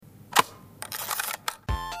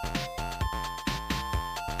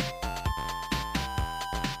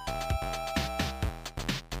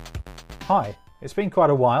Hi, it's been quite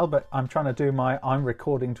a while, but I'm trying to do my I'm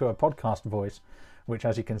recording to a podcast voice, which,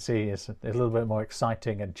 as you can see, is a little bit more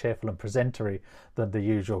exciting and cheerful and presentery than the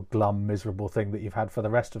usual glum, miserable thing that you've had for the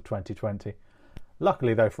rest of 2020.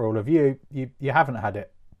 Luckily, though, for all of you, you haven't had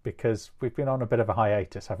it, because we've been on a bit of a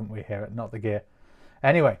hiatus, haven't we, here at Not The Gear.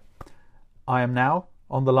 Anyway, I am now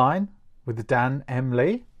on the line with Dan M.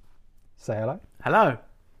 Lee. Say hello. Hello.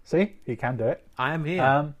 See, he can do it. I am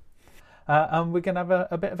here. And we're going to have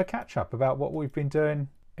a bit of a catch-up about what we've been doing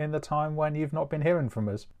in the time when you've not been hearing from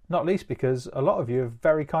us. Not least because a lot of you have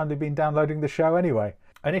very kindly been downloading the show anyway.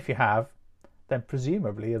 And if you have, then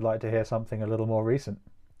presumably you'd like to hear something a little more recent.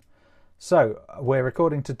 So, we're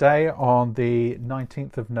recording today on the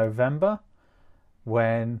 19th of November,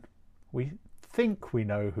 when we think we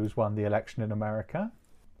know who's won the election in America.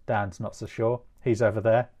 Dan's not so sure. He's over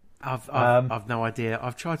there. I've no idea.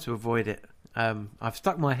 I've tried to avoid it. I've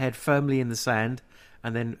stuck my head firmly in the sand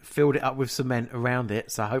and then filled it up with cement around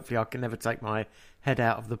it, so hopefully I can never take my head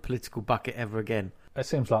out of the political bucket ever again. It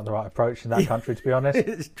seems like the right approach in that country, to be honest.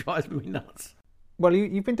 It drives me nuts. Well,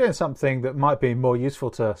 you've been doing something that might be more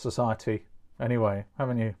useful to society anyway,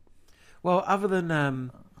 haven't you? Well, other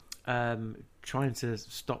than trying to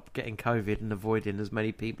stop getting COVID and avoiding as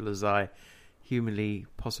many people as I humanly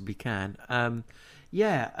possibly can,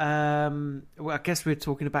 well, I guess we're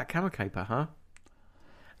talking about Camera Caper, huh?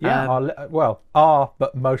 Yeah,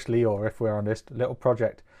 but mostly your, if we're honest, little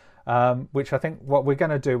project, which I think what we're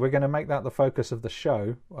going to do, we're going to make that the focus of the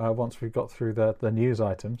show once we've got through the news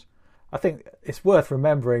items. I think it's worth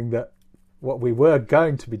remembering that what we were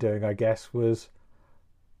going to be doing, I guess, was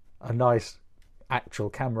a nice actual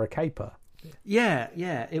camera caper. Yeah,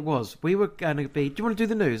 it was. We were going to be... Do you want to do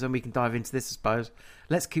the news and we can dive into this, I suppose?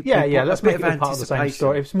 Let's keep... let's make it part of the same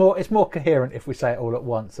story. It's more coherent if we say it all at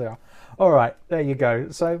once. So, all right, there you go.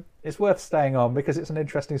 So it's worth staying on because it's an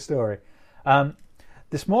interesting story.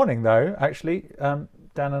 This morning, though, actually, Dan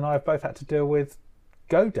and I have both had to deal with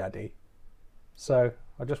GoDaddy. So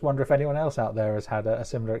I just wonder if anyone else out there has had a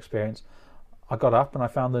similar experience. I got up and I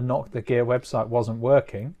found the Not The Gear website wasn't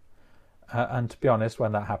working. And to be honest,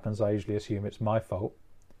 when that happens, I usually assume it's my fault.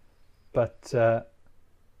 But I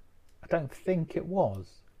don't think it was.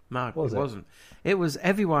 No, it wasn't. It was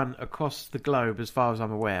everyone across the globe, as far as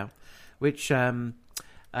I'm aware, which it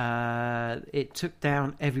took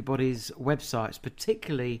down everybody's websites,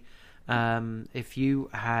 particularly if you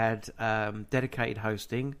had dedicated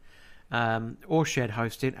hosting or shared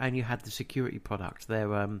hosting and you had the security product.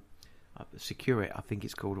 Their Security, I think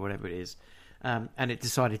it's called, or whatever it is. And it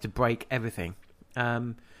decided to break everything.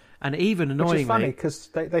 And even annoyingly... Which is funny, because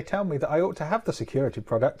they tell me that I ought to have the security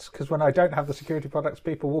products, because when I don't have the security products,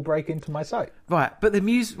 people will break into my site. Right, but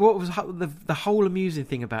the whole amusing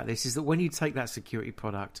thing about this is that when you take that security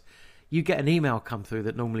product, you get an email come through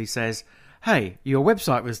that normally says, hey, your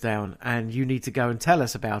website was down and you need to go and tell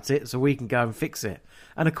us about it so we can go and fix it.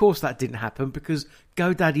 And of course that didn't happen because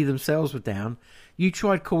GoDaddy themselves were down. You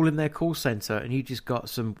tried calling their call centre and you just got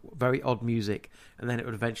some very odd music, and then it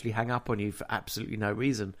would eventually hang up on you for absolutely no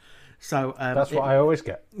reason. So that's what I always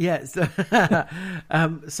get. Yeah.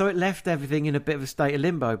 So it left everything in a bit of a state of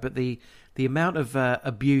limbo. But the amount of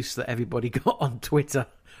abuse that everybody got on Twitter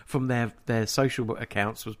from their social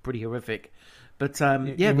accounts was pretty horrific. But the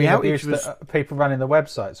outage was people running the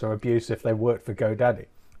websites, or abuse if they worked for GoDaddy.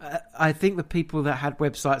 I think the people that had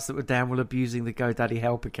websites that were down were abusing the GoDaddy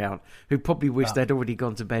help account, who probably wished they'd already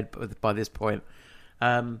gone to bed by this point.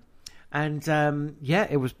 It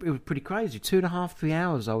was pretty crazy. 2.5, 3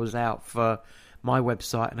 hours I was out for my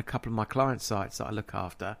website and a couple of my client sites that I look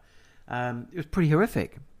after. It was pretty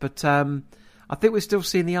horrific. But I think we're still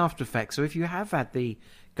seeing the after effects. So if you have had the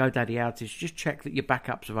GoDaddy outage, just check that your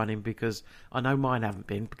backups are running, because I know mine haven't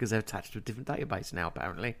been, because they're attached to a different database now,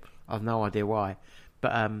 apparently. I have no idea why.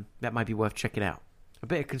 But that may be worth checking out. A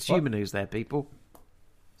bit of consumer news there, people.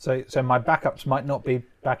 So my backups might not be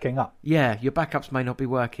backing up. Yeah, your backups may not be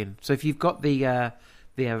working. So if you've got the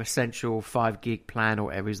essential 5 gig plan or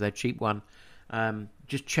whatever is their cheap one,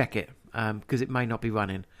 just check it, because it may not be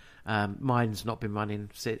running. Mine's not been running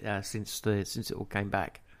since it all came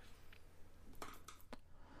back.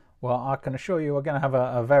 Well, I can assure you we're going to have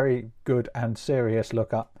a very good and serious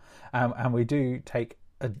look up, and we do take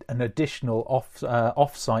an additional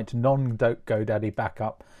off-site non-GoDaddy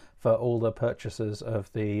backup for all the purchasers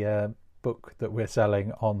of the book that we're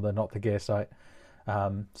selling on the Not The Gear site.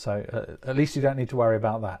 So at least you don't need to worry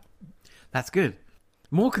about that. That's good.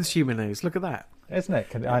 More consumer news. Look at that. Isn't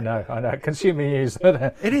it? I know. Consumer news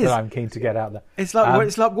it is. That I'm keen to get out there. It's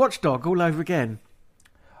like Watchdog all over again.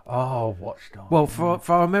 Oh, Watchdog. Well, for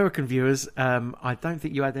our American viewers, I don't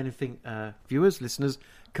think you had anything, listeners,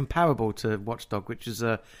 comparable to Watchdog, which is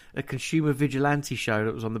a consumer vigilante show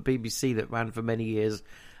that was on the BBC that ran for many years.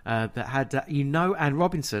 That had Anne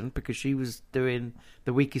Robinson, because she was doing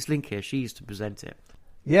The Weakest Link here. She used to present it.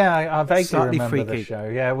 Yeah, I vaguely Slightly remember freaky. the show.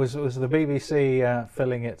 Yeah, it was the BBC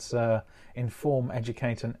filling its inform,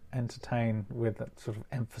 educate, and entertain with that sort of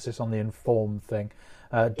emphasis on the inform thing,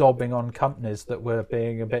 dobbing on companies that were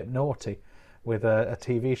being a bit naughty with a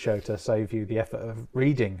TV show to save you the effort of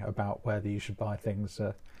reading about whether you should buy things.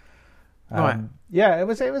 Right. Yeah, it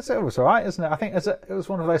was all right, isn't it? I think it was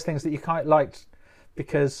one of those things that you quite liked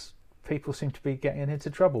because people seem to be getting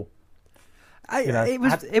into trouble. It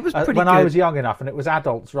was pretty when good. I was young enough, and it was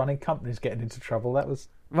adults running companies getting into trouble. That was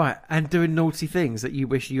right, and doing naughty things that you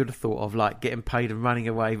wish you'd have thought of, like getting paid and running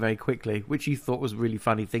away very quickly, which you thought was a really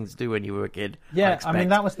funny thing to do when you were a kid. Yeah, I mean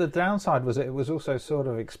that was the downside. Was it was also sort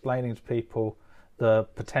of explaining to people the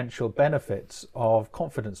potential benefits of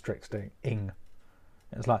confidence trickster-ing.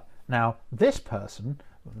 It was like, now this person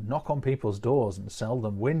will knock on people's doors and sell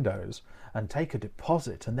them windows and take a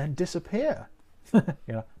deposit and then disappear.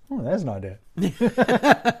 Oh, there's an idea.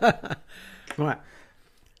 Right.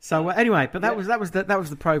 So anyway, but that was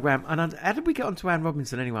the program. And how did we get onto Anne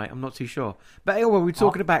Robinson anyway? I'm not too sure. But anyway, we were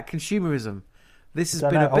talking about consumerism. This has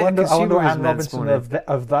been a bit of consumerism. I wonder what Anne this Robinson morning.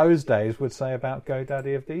 of those days would say about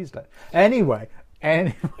GoDaddy of these days. Anyway,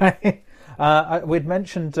 we'd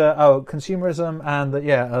mentioned consumerism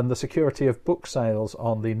and the security of book sales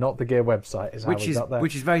on the Not the Gear website is how we got there.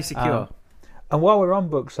 Which is very secure. And while we're on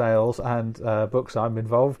book sales and books I'm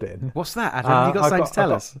involved in, what's that, Adam? You got something to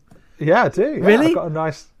tell us? Yeah, I do. Yeah. Really? I got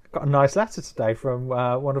a nice letter today from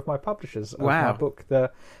one of my publishers of my book, The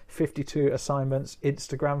 52 Assignments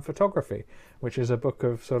Instagram Photography, which is a book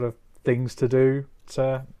of sort of things to do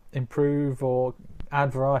to improve or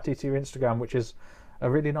add variety to your Instagram, which is a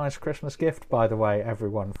really nice Christmas gift, by the way,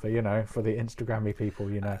 everyone, for the Instagrammy people,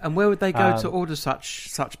 And where would they go to order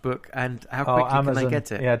such book, and how quickly Amazon, can they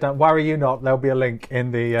get it? Yeah, don't worry you not. There'll be a link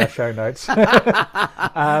in the show notes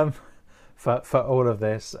for all of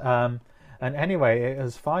this. And anyway,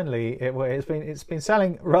 it's been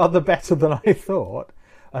selling rather better than I thought,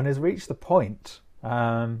 and has reached the point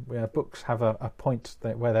where books have a point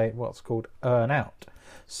where they what's called earn out.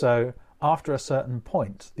 So after a certain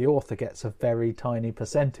point, the author gets a very tiny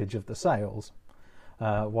percentage of the sales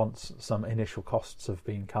once some initial costs have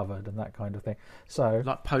been covered and that kind of thing. So,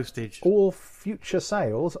 like postage. All future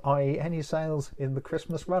sales, i.e. any sales in the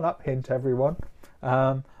Christmas run-up, hint everyone,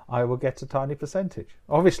 I will get a tiny percentage.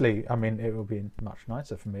 Obviously, I mean, it would be much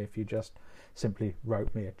nicer for me if you just simply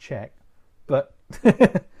wrote me a check. But,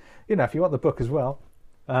 if you want the book as well,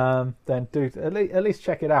 then do at least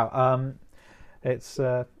check it out. It's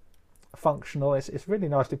functional. It's really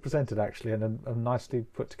nicely presented, actually, and nicely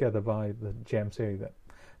put together by the GMC. That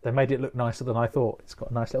they made it look nicer than I thought. It's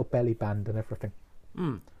got a nice little belly band and everything.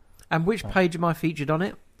 And which page am I featured on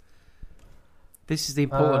it? This is the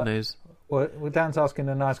important news. Well, Dan's asking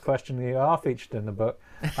a nice question. You are featured in the book.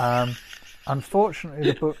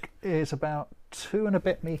 Unfortunately, the book is about 2 and a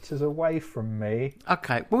bit meters away from me.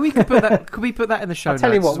 Okay, well, we can put that. Could we put that in the show notes? I'll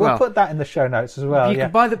tell you what, we'll put that in the show notes as well. You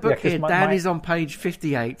can buy the book here. Dan is my... on page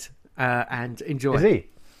 58 and enjoy. Is he?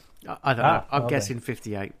 I don't know. I'm guessing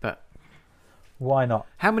 58, but why not?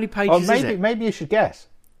 How many pages is it? Maybe you should guess.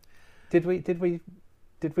 Did we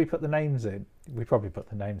put the names in? We probably put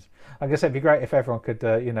the names. I guess it'd be great if everyone could,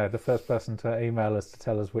 the first person to email us to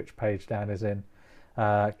tell us which page Dan is in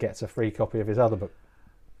gets a free copy of his other book.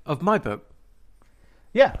 Of my book?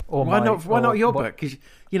 Yeah. Or why not your book? Because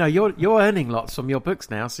you're earning lots from your books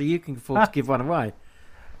now, so you can afford to give one away.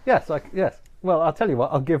 Yes. Well, I'll tell you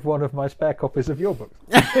what. I'll give one of my spare copies of your book.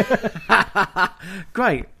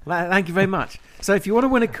 Great. Thank you very much. So if you want to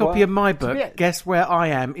win a copy of my book, guess where I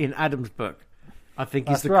am in Adam's book. I think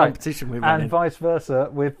it's the competition we're running. And vice versa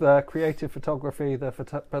with creative photography,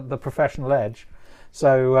 the professional edge.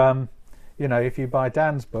 So, if you buy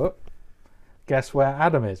Dan's book, guess where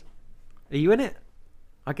Adam is? Are you in it?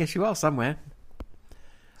 I guess you are somewhere.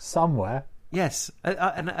 Somewhere? Yes.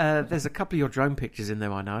 And there's a couple of your drone pictures in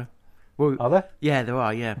there, I know. Well, are there? Yeah, there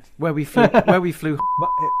are. Yeah, where we flew.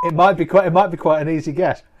 It might be quite an easy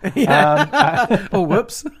guess. Oh,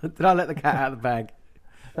 whoops! Did I let the cat out of the bag?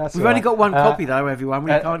 We've only only got one copy though, everyone.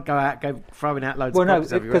 We can't go throwing out loads of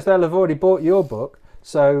copies everywhere. Because they'll have already bought your book,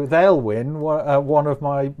 so they'll win one of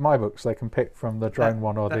my books. They can pick from the drone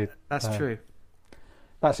one or the. That's true.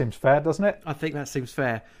 That seems fair, doesn't it? I think that seems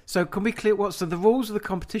fair. So can we clear the rules of the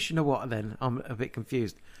competition or what? Then I'm a bit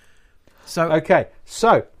confused. So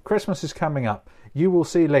Christmas is coming up. You will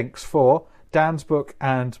see links for Dan's book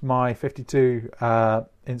and my 52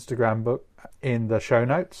 Instagram book in the show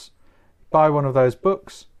notes. buy one of those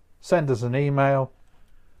books, send us an email,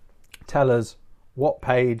 tell us what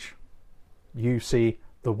page you see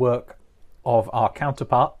the work of our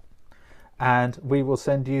counterpart, and we will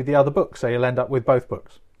send you the other book, so you'll end up with both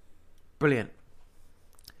books. Brilliant.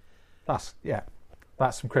 That's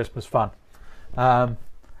some Christmas fun. And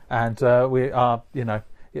we are,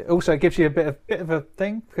 it also gives you a bit of a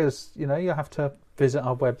thing, because you have to visit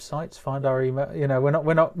our websites, find our email.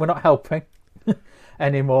 We're not helping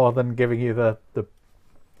any more than giving you the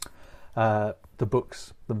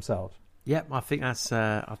books themselves. Yep, I think that's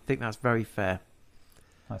very fair.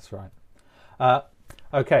 That's right.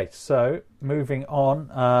 Okay, so moving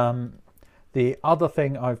on. The other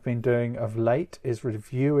thing I've been doing of late is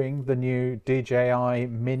reviewing the new DJI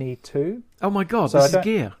Mini 2. Oh my God, so this is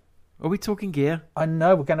gear. Are we talking gear? I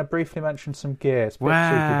know, we're going to briefly mention some gear. It's a bit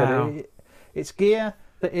cheeky, but it's gear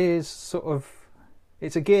that is sort of...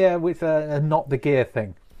 It's a gear with a not the gear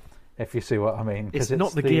thing, if you see what I mean. It's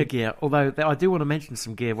not the gear, although I do want to mention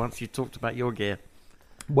some gear once you talked about your gear.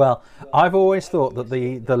 Well, I've always thought that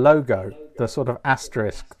the logo, the sort of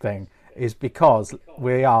asterisk thing, is because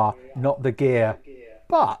we are not the gear,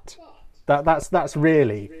 but that's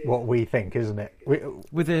really what we think, isn't it? We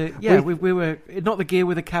were not the gear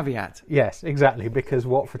with a caveat. Yes, exactly, because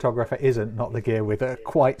what photographer isn't not the gear with a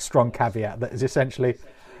quite strong caveat that is essentially,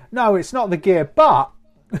 no, it's not the gear, but,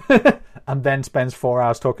 and then spends 4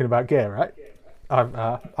 hours talking about gear, right?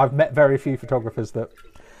 I've met very few photographers that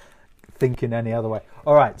think in any other way.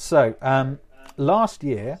 All right, so last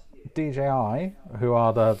year, DJI, who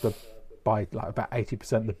are the by like about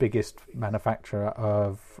 80% the biggest manufacturer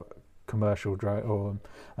of commercial drone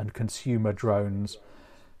and consumer drones,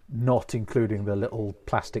 not including the little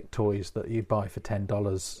plastic toys that you buy for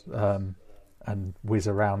 $10 and whiz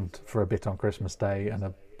around for a bit on Christmas Day and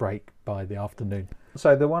a break by the afternoon.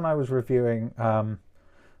 So the one I was reviewing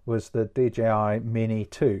was the DJI Mini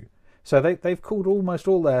 2. So they've called almost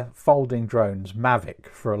all their folding drones Mavic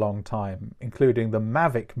for a long time, including the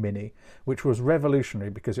Mavic Mini, which was revolutionary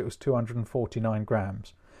because it was 249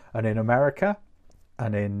 grams. And in America,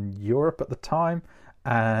 and in Europe at the time,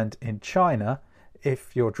 and in China,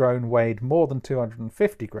 if your drone weighed more than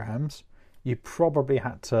 250 grams, you probably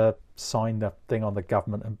had to sign the thing on the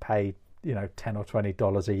government and pay, $10 or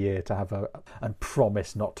 $20 a year to have and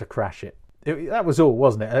promise not to crash it. That was all,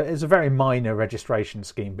 wasn't it? It's a very minor registration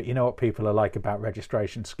scheme, but you know what people are like about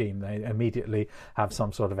registration scheme. They immediately have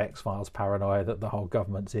some sort of X-Files paranoia that the whole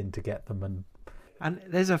government's in to get them. And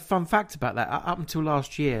there's a fun fact about that. Up until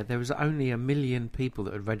last year, there was only 1 million people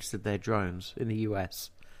that had registered their drones in the US.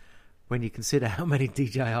 When you consider how many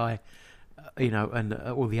DJI, and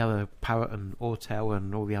all the other Parrot and Autel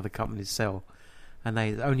and all the other companies sell, and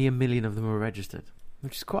only 1 million of them were registered,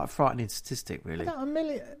 which is quite a frightening statistic, really. 1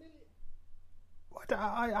 million...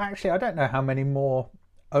 I don't know how many more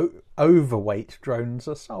overweight drones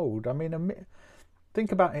are sold. I mean,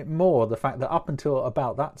 think about it more, the fact that up until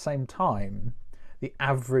about that same time, the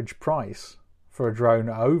average price for a drone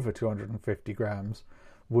over 250 grams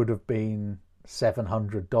would have been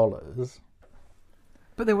 $700.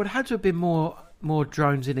 But there would have had to have been more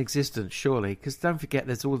drones in existence, surely, because don't forget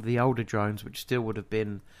there's all the older drones which still would have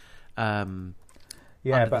been under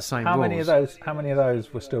the same how rules. How many of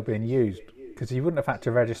those were still being used? Because you wouldn't have had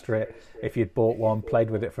to register it if you'd bought one,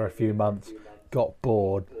 played with it for a few months, got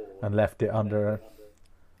bored and left it under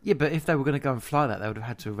Yeah, but if they were going to go and fly that, they would have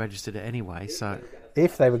had to have registered it anyway. So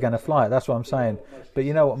if they were going to fly it, that's what I'm saying. But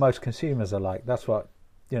you know what most consumers are like. That's what,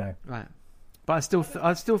 Right. But I still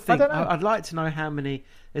think I'd like to know how many.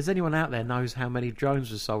 Is anyone out there knows how many drones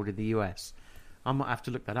were sold in the US? I might have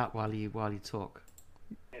to look that up while you talk.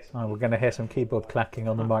 Oh, we're going to hear some keyboard clacking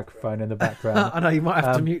on the microphone in the background. I know you might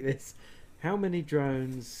have to mute this. How many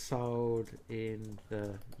drones sold in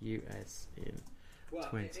the US in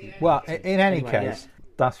 20? Well, in any case,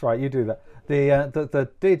 that's right. You do that.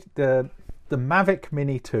 The Mavic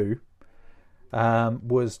Mini 2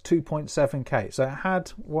 was 2.7K. So it had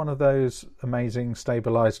one of those amazing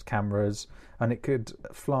stabilized cameras, and it could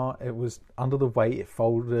fly. It was under the weight. It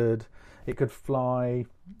folded. It could fly,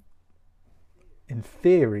 in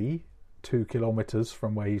theory, 2 kilometers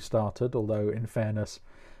from where you started. Although, in fairness,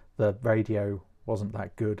 the radio wasn't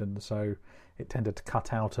that good, and so it tended to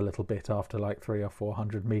cut out a little bit after like 300 or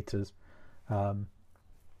 400 meters,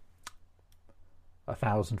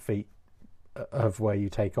 1,000 feet of where you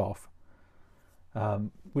take off,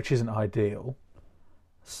 which isn't ideal.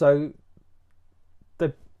 So,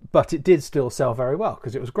 but it did still sell very well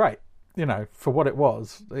because it was great. For what it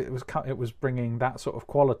was bringing that sort of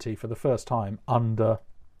quality for the first time under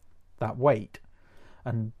that weight,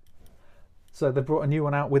 and so they brought a new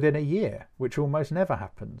one out within a year, which almost never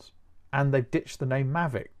happens. and they've ditched the name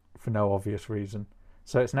Mavic for no obvious reason.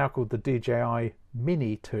 So it's now called the DJI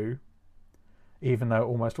Mini 2, even though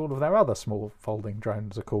almost all of their other small folding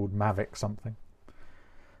drones are called Mavic something.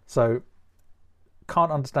 So,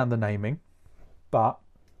 can't understand the naming, but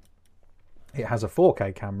it has a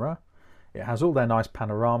 4K camera. It has all their nice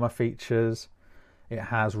panorama features. It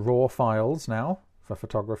has RAW files now for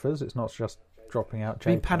photographers. It's not just dropping out JPEGs. I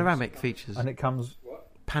mean panoramic features. And it comes...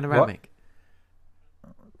 Panoramic.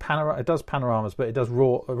 It does panoramas, but it does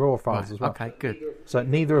raw files as well. Okay, good. So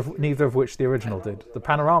neither of which the original did. The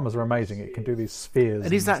panoramas are amazing. It can do these spheres.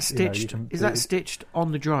 And is that stitched? That stitched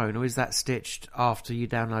on the drone, or is that stitched after you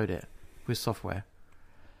download it with software?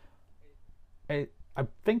 I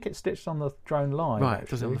think it's stitched on the drone live. Right, it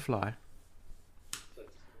does it on the fly,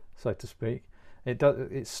 so to speak. It does.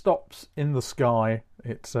 It stops in the sky.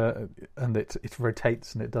 It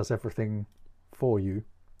rotates and it does everything for you.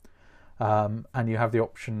 And you have the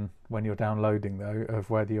option when you're downloading, though,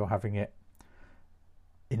 of whether you're having it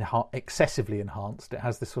excessively enhanced. It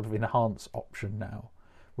has this sort of enhance option now,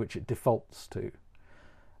 which it defaults to.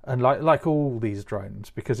 And like all these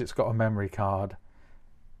drones, because it's got a memory card,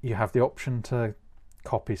 you have the option to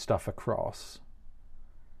copy stuff across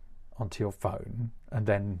onto your phone and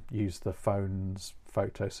then use the phone's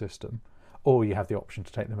photo system. Or you have the option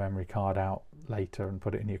to take the memory card out later and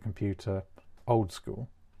put it in your computer, old school.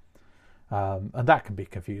 And that can be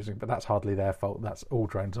confusing, but that's hardly their fault. That's all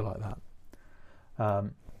drones are like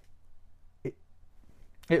that.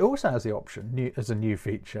 It also has the option, as a new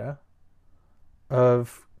feature,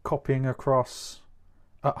 of copying across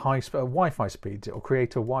at Wi-Fi speeds. It will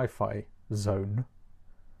create a Wi-Fi zone,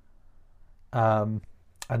 and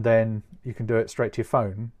then you can do it straight to your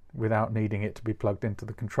phone without needing it to be plugged into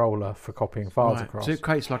the controller for copying files across. So it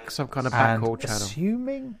creates like some kind of backhaul channel.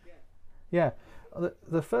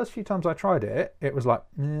 The first few times I tried it, it was like,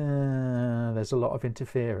 there's a lot of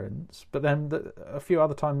interference. But then a few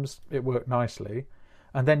other times it worked nicely.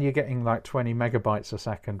 And then you're getting like 20 megabytes a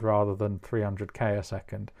second rather than 300k a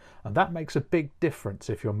second. And that makes a big difference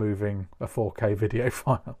if you're moving a 4K video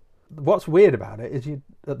file. What's weird about it is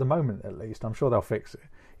at the moment at least, I'm sure they'll fix it,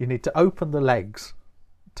 you need to open the legs,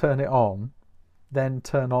 turn it on, then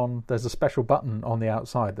turn on, there's a special button on the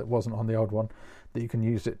outside that wasn't on the old one, that you can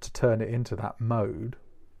use it to turn it into that mode.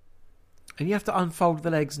 And you have to unfold the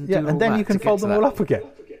legs and and then you can fold them all up again.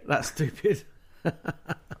 That's stupid.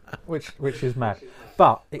 which is mad.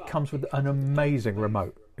 But it comes with an amazing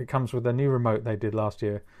remote. It comes with a new remote they did last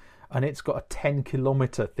year, and it's got a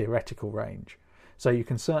 10-kilometre theoretical range. So you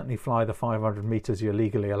can certainly fly the 500 metres you're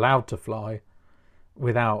legally allowed to fly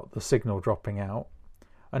without the signal dropping out.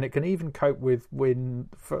 And it can even cope with wind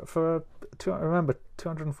for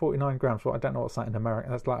 249 grams. Well, I don't know what's that in America.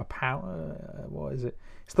 That's like a pound. What is it?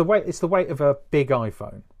 It's the weight of a big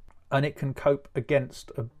iPhone, and it can cope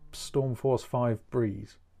against a Storm Force 5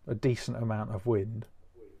 breeze, a decent amount of wind.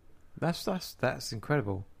 That's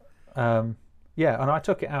incredible. And I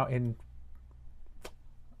took it out in.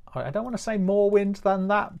 I don't want to say more wind than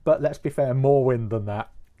that, but let's be fair, more wind than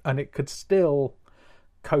that, and it could still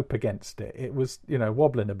cope against it. It was,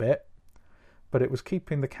 wobbling a bit, but it was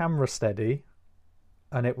keeping the camera steady,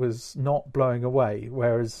 and it was not blowing away,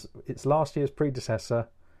 whereas its last year's predecessor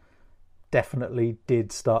definitely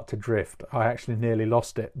did start to drift. I actually nearly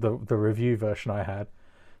lost it, the review version I had.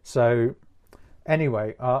 So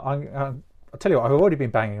anyway, I'll tell you what, I've already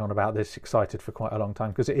been banging on about this, excited for quite a long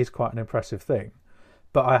time, because it is quite an impressive thing.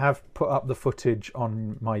 But I have put up the footage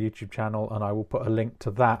on my YouTube channel, and I will put a link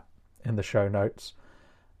to that in the show notes.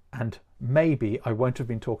 And maybe I won't have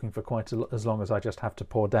been talking for quite as long as I just have to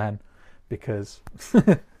pour Dan, because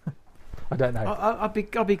I don't know. I'll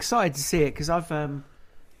be excited to see it, because I've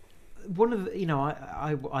one of the,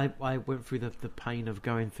 I went through the pain of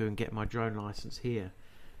going through and getting my drone license here,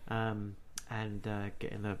 and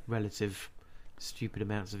getting the relative stupid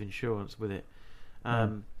amounts of insurance with it.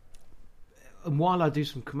 And while I do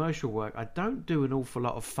some commercial work, I don't do an awful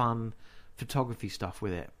lot of fun photography stuff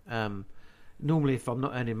with it. Normally, if I'm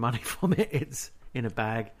not earning money from it, it's in a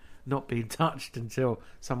bag, not being touched until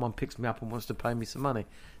someone picks me up and wants to pay me some money.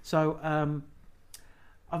 So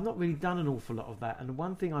I've not really done an awful lot of that. And the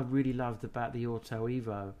one thing I really loved about the Autel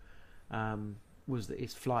Evo was that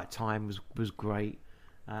its flight time was great.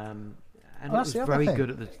 And it was very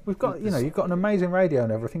good at the... We've got, you've got an amazing radio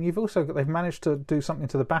and everything. You've also got, they've managed to do something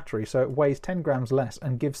to the battery so it weighs 10 grams less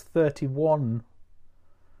and gives 31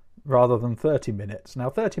 rather than 30 minutes. Now,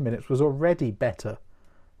 30 minutes was already better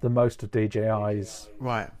than most of DJI's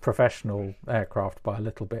professional aircraft by a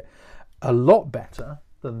little bit. A lot better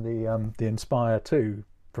than the Inspire 2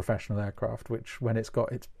 professional aircraft, which when it's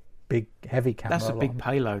got its big heavy camera. That's a big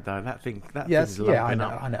payload, though. That thing's I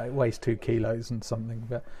know. It weighs 2 kilos and something,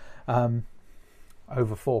 but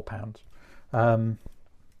over 4 pounds.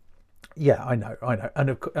 Yeah, I know,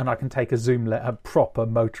 and I can take a proper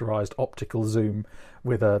motorized optical zoom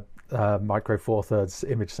with a Micro Four Thirds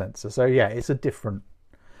image sensor. So yeah, it's a different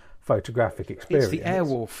photographic experience. It's the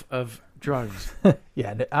Airwolf of drones.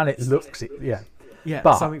 Yeah, and it looks Yeah,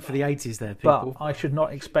 but, something for the 80s there, people. But I should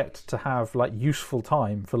not expect to have like useful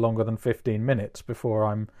time for longer than 15 minutes before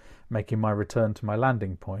I'm making my return to my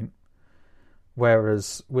landing point.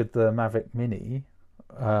 Whereas with the Mavic Mini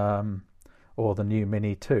or the new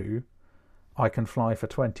Mini 2, I can fly for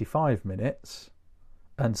 25 minutes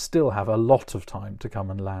and still have a lot of time to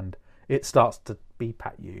come and land. It starts to beep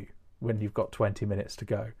at you when you've got 20 minutes to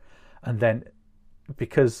go. And then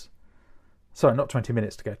not 20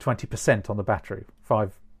 minutes to go, 20% on the battery,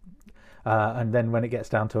 and then when it gets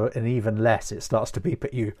down to an even less, it starts to beep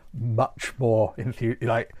at you much more.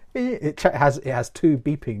 It has 2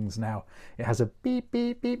 beepings now. It has a beep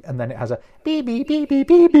beep beep, and then it has a beep beep beep beep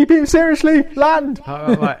beep beep. beep. Seriously, land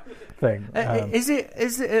thing. Is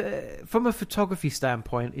it from a photography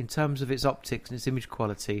standpoint, in terms of its optics and its image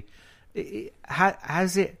quality,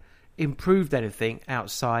 has it improved anything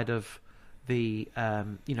outside of the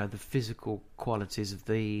the physical qualities of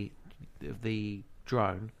the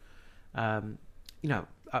drone? I'm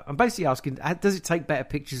basically asking, does it take better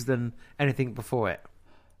pictures than anything before it?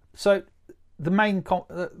 So the main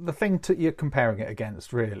the thing you're comparing it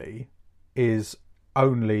against really is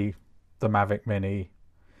only the Mavic Mini,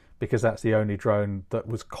 because that's the only drone that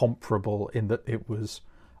was comparable in that it was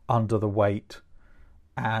under the weight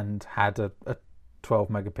and had a 12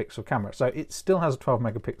 megapixel camera. So it still has a 12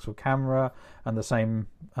 megapixel camera and the same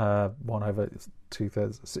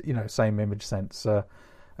 1/2, same image sensor.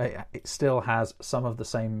 It still has some of the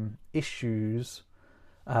same issues,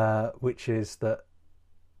 which is that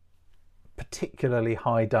particularly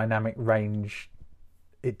high dynamic range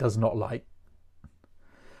it does not like.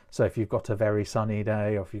 So if you've got a very sunny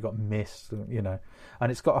day or if you've got mist, and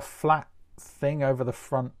it's got a flat thing over the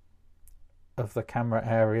front of the camera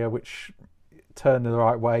area, which turn the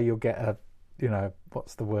right way, you'll get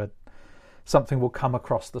what's the word? Something will come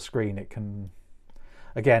across the screen. It can,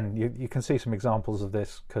 again, you can see some examples of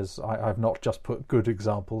this because I've not just put good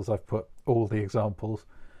examples, I've put all the examples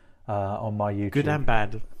on my YouTube. Good and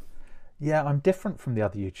bad. Yeah, I'm different from the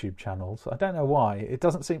other YouTube channels. I don't know why. It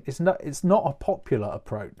doesn't seem it's not a popular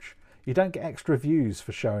approach. You don't get extra views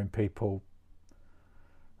for showing people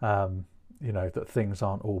that things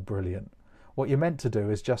aren't all brilliant. What you're meant to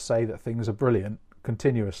do is just say that things are brilliant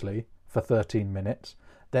continuously for 13 minutes,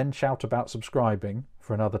 then shout about subscribing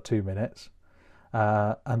for another 2 minutes,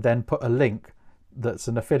 and then put a link that's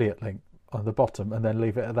an affiliate link on the bottom and then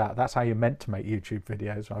leave it at that. That's how you're meant to make YouTube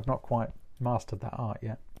videos. I've not quite mastered that art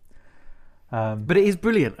yet. But it is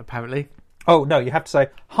brilliant, apparently. Oh, no, you have to say,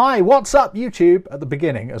 "Hi, what's up, YouTube?" at the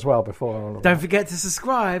beginning as well before all of Don't forget to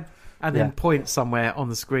subscribe, and then point somewhere on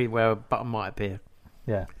the screen where a button might appear.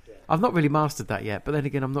 Yeah. I've not really mastered that yet, but then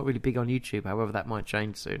again, I'm not really big on YouTube. However, that might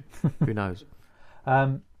change soon. Who knows?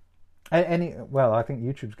 I think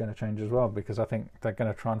YouTube's going to change as well, because I think they're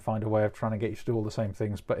going to try and find a way of trying to get you to do all the same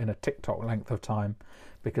things, but in a TikTok length of time,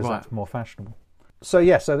 because that's more fashionable. So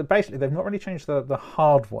basically they've not really changed the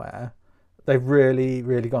hardware. They've really,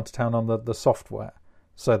 really gone to town on the software.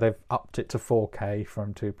 So they've upped it to 4K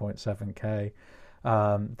from 2.7K.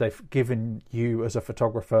 They've given you as a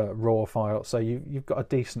photographer RAW file, so you've got a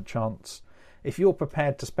decent chance. If you're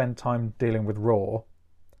prepared to spend time dealing with RAW,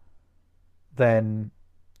 then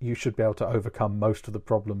you should be able to overcome most of the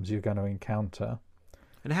problems you're going to encounter.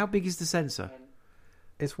 And how big is the sensor?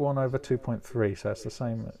 It's 1/2.3, so it's the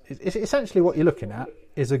same. It's essentially what you're looking at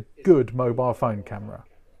is a good mobile phone camera.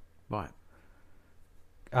 Right.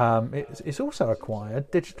 It's also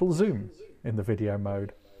acquired digital zoom in the video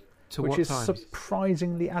mode, which is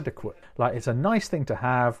surprisingly adequate. Like, it's a nice thing to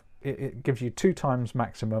have. It gives you 2 times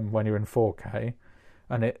maximum when you're in 4K,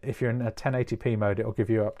 and if you're in a 1080p mode, it'll give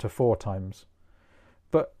you up to 4 times.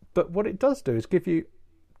 But what it does do is give you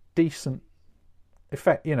decent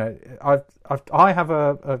effect. I have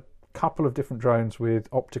a couple of different drones with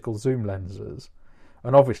optical zoom lenses,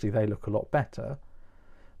 and obviously they look a lot better.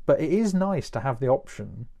 But it is nice to have the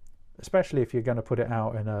option, especially if you're going to put it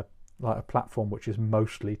out in a platform which is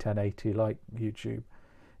mostly 1080 like YouTube.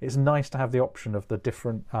 It's nice to have the option of the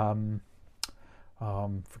different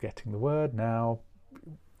forgetting the word now.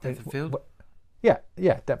 Depth of field?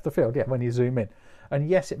 Yeah, depth of field, when you zoom in. And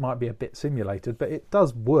yes, it might be a bit simulated, but it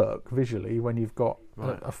does work visually when you've got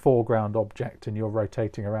a foreground object and you're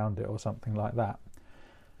rotating around it or something like that.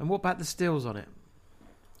 And what about the stills on it?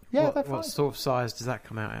 Yeah, what sort of size does that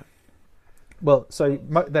come out at? Well, so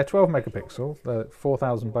they're 12 megapixel, they're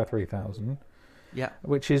 4000 by 3000. Yeah,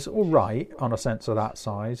 which is all right on a sensor that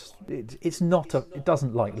size. It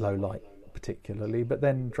doesn't like low light particularly, but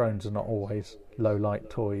then drones are not always low light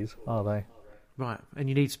toys, are they? Right, and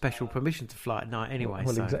you need special permission to fly at night anyway.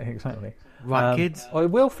 Well, exactly. Right, kids.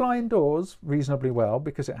 It will fly indoors reasonably well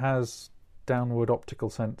because it has downward optical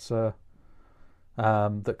sensor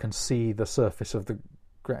that can see the surface of the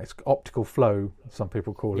optical flow, some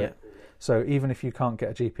people call it. So even if you can't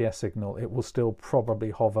get a GPS signal, it will still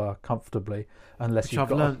probably hover comfortably unless you've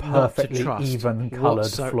got a perfectly even coloured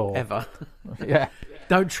floor. Yeah.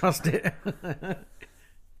 Don't trust it.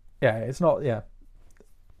 Yeah, it's not, yeah.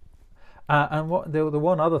 And what the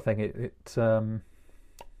one other thing,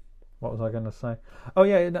 what was I going to say? Oh,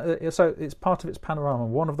 yeah, so it's part of its panorama.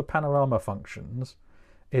 One of the panorama functions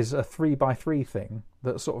is a 3x3 thing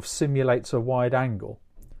that sort of simulates a wide angle.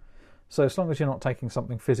 So as long as you're not taking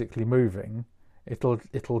something physically moving,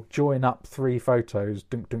 it'll join up 3 photos,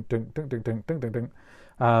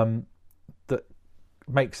 that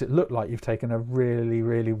makes it look like you've taken a really,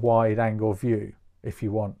 really wide angle view if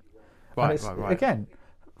you want. Right. Again,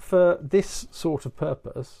 for this sort of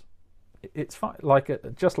purpose, it's fine.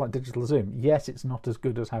 Just like digital zoom. Yes, it's not as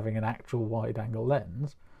good as having an actual wide angle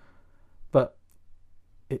lens, but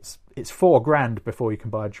it's $4,000 before you can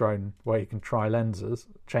buy a drone where you can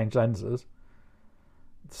change lenses.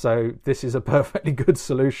 So this is a perfectly good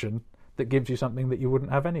solution that gives you something that you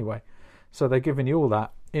wouldn't have anyway. So they're giving you all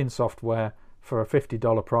that in software for a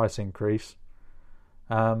 $50 price increase,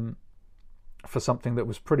 for something that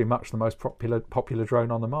was pretty much the most popular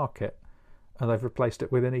drone on the market, and they've replaced it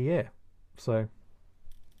within a year. So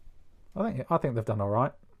I think they've done all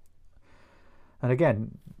right. And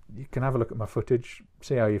again, you can have a look at my footage,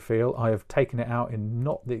 see how you feel. I have taken it out in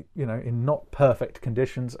not perfect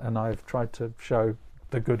conditions, and I've tried to show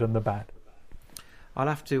the good and the bad. I'll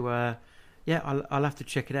have to, I'll have to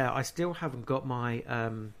check it out. I still haven't got my,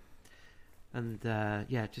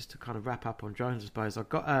 just to kind of wrap up on drones, I suppose. I've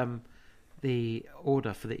got the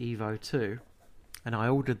order for the Evo 2, and I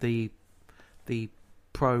ordered the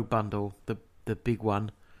Pro bundle, the big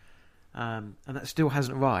one. And that still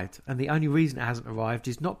hasn't arrived. And the only reason it hasn't arrived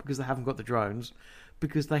is not because they haven't got the drones,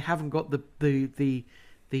 because they haven't got the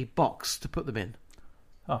box to put them in.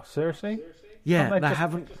 Oh, seriously? Yeah, they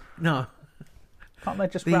haven't. No. Can't they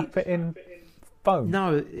just wrap it in foam?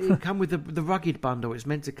 No, it come with the rugged bundle. It's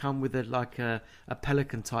meant to come with a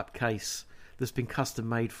Pelican type case that's been custom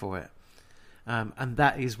made for it. And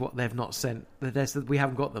that is what they've not sent. We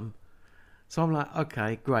haven't got them. So I'm like,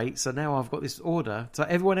 okay, great. So now I've got this order. So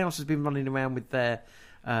everyone else has been running around with their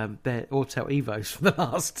Autel Evos for the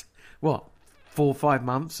last 4 or 5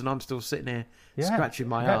 months, and I'm still sitting here scratching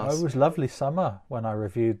my ass. It was lovely summer when I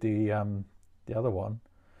reviewed the other one.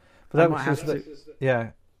 But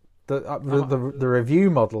the review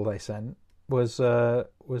model they sent was the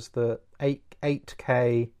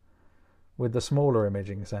 8K with the smaller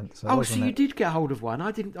imaging sensor. Oh, so you did get hold of one.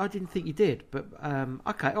 I didn't think you did, but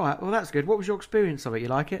okay, all right. Well, that's good. What was your experience of it? You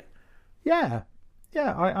like it? Yeah.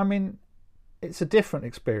 I mean, it's a different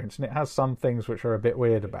experience, and it has some things which are a bit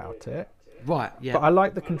weird about it. Right. Yeah. But I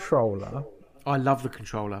like the controller. I love the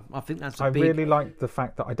controller. I think that's. I really like the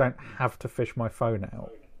fact that I don't have to fish my phone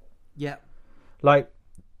out. Yeah. Like,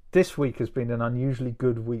 this week has been an unusually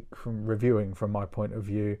good week from reviewing, from my point of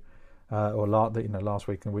view. Last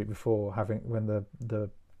week and the week before, when the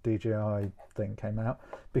DJI thing came out,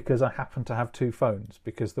 because I happen to have 2 phones.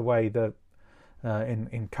 Because the way that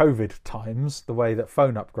in COVID times, the way that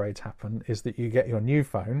phone upgrades happen is that you get your new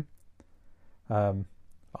phone,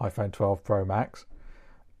 iPhone 12 Pro Max,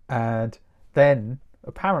 and then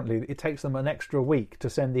apparently it takes them an extra week to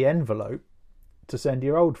send the envelope to send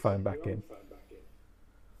your old phone back in.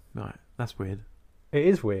 Right, that's weird. It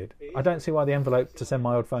is weird. I don't see why the envelope to send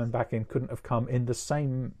my old phone back in couldn't have come in the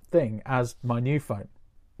same thing as my new phone,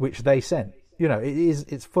 which they sent.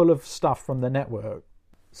 It's full of stuff from the network,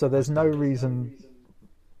 so there's no reason.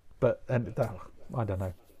 But I don't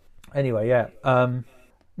know. Anyway, yeah. And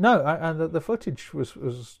the footage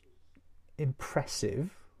was impressive.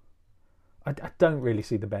 I don't really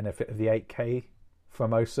see the benefit of the 8K for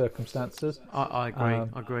most circumstances. I agree. I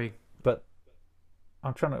agree. But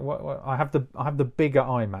I'm trying to. I have the bigger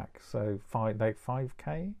iMac, so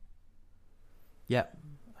 5K. Yeah,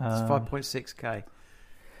 it's 5.6K.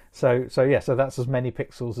 So that's as many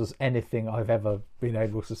pixels as anything I've ever been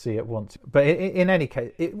able to see at once. But in any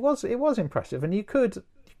case, it was impressive, and you could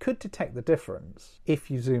detect the difference if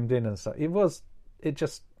you zoomed in and stuff.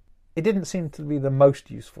 It didn't seem to be the most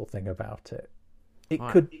useful thing about it.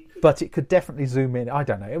 But it could definitely zoom in. I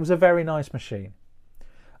don't know. It was a very nice machine,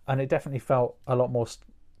 and it definitely felt a lot more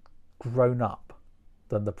grown up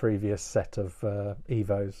than the previous set of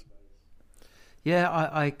Evos. Yeah,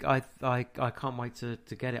 I can't wait to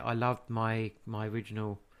get it. I loved my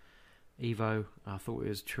original Evo. I thought it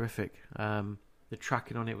was terrific. The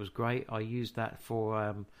tracking on it was great. I used that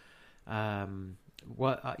for I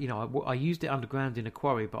used it underground in a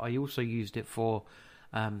quarry, but I also used it for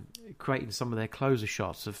creating some of their closer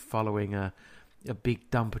shots of following a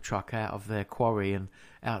big dumper truck out of their quarry and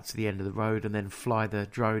out to the end of the road, and then fly the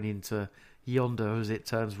drone into yonder as it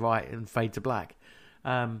turns right and fade to black.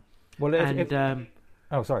 Sorry.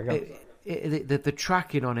 The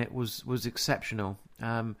tracking on it was exceptional.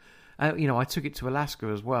 I took it to Alaska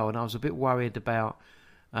as well, and I was a bit worried about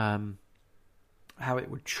how it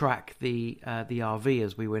would track the RV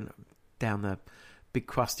as we went down the big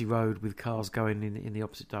crusty road with cars going in the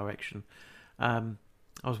opposite direction. I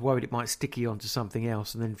was worried it might sticky onto something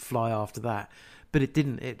else and then fly after that, but it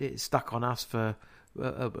didn't. It stuck on us for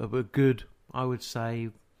a good, I would say,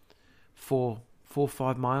 4 or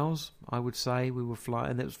 5 miles. I would say we were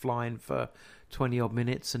flying, and it was flying for 20 odd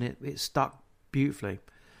minutes, and it stuck beautifully.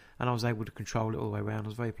 And I was able to control it all the way around. I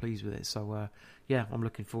was very pleased with it. So, I'm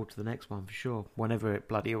looking forward to the next one for sure. Whenever it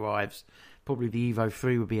bloody arrives, probably the Evo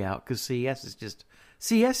 3 will be out, because CES is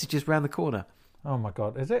just round the corner. Oh my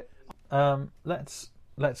God, is it?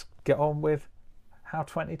 Let's get on with how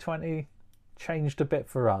 2020 changed a bit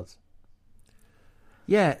for us.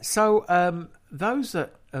 Yeah. So those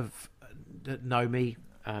that know me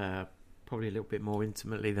probably a little bit more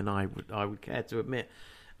intimately than I would care to admit.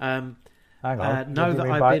 Hang on. Know that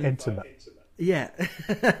I've been intimate. Yeah,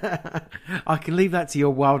 I can leave that to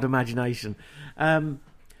your wild imagination.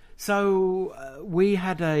 So we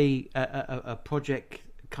had a project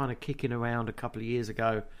kind of kicking around a couple of years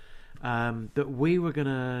ago that we were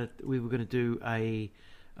gonna do a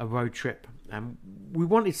road trip, and we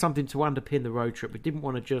wanted something to underpin the road trip. We didn't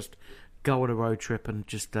want to just go on a road trip and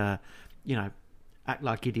just act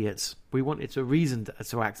like idiots. We wanted a reason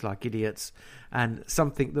to act like idiots, and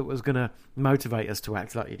something that was going to motivate us to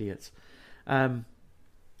act like idiots.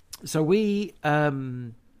 So we,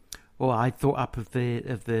 I thought up of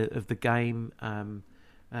the game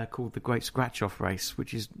called the Great Scratch Off Race,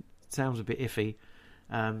 which sounds a bit iffy,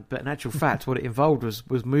 but in actual fact, what it involved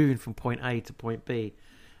was moving from point A to point B,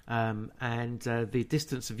 and the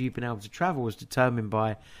distance of you being able to travel was determined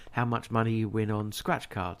by how much money you win on scratch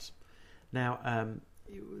cards. Now,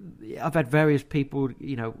 I've had various people,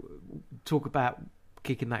 talk about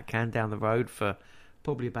kicking that can down the road for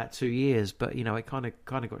probably about 2 years, but it kind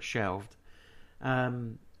of got shelved.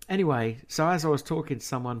 Anyway, so as I was talking to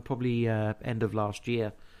someone probably end of last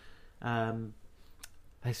year,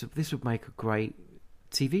 they said this would make a great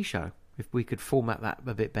TV show if we could format that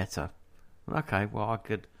a bit better. Okay, well, I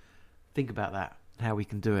could think about that, how we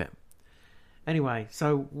can do it. Anyway,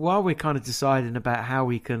 so while we're kind of deciding about how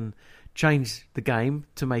we can change the game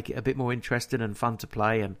to make it a bit more interesting and fun to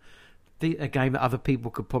play, and a game that other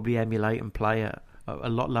people could probably emulate and play at a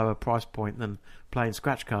lot lower price point than playing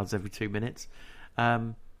scratch cards every 2 minutes,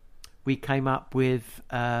 we came up with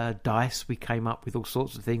dice, we came up with all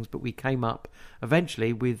sorts of things, but we came up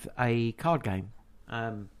eventually with a card game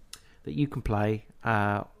that you can play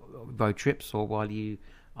road trips or while you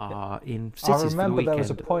are in cities. I remember there was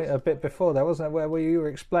a point a bit before there, wasn't there, where you were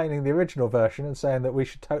explaining the original version and saying that we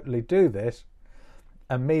should totally do this,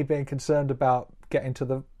 and me being concerned about getting to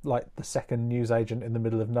the second newsagent in the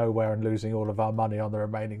middle of nowhere and losing all of our money on the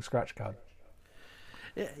remaining scratch card.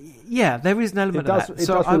 Yeah, there is an element of that. It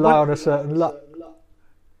does rely on a certain luck.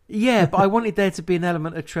 Yeah, but I wanted there to be an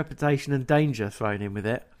element of trepidation and danger thrown in with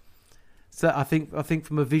it. So I think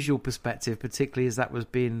from a visual perspective, particularly as that was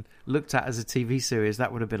being looked at as a TV series,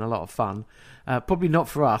 that would have been a lot of fun. Probably not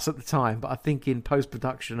for us at the time, but I think in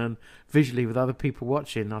post-production and visually with other people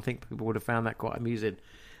watching, I think people would have found that quite amusing.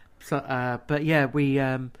 So, but yeah, we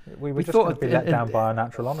were just going to be let down by our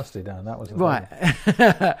natural honesty, Dan. That was right.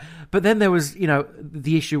 But then there was,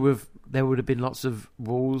 the issue of there would have been lots of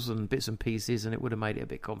rules and bits and pieces, and it would have made it a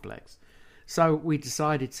bit complex. So we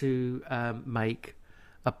decided to make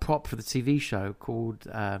a prop for the TV show called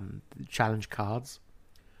Challenge Cards,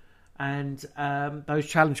 and those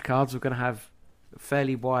challenge cards were going to have a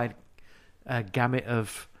fairly wide gamut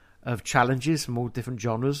of challenges from all different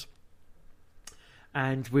genres.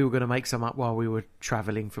 And we were going to make some up while we were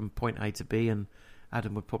travelling from point A to B, and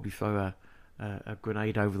Adam would probably throw a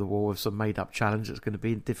grenade over the wall of some made-up challenge that's going to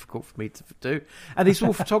be difficult for me to do. And these are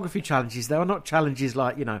all photography challenges. They are not challenges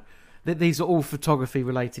like, these are all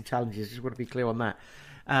photography-related challenges. Just want to be clear on that.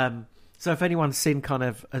 So if anyone's seen kind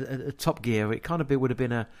of a Top Gear, it kind of would have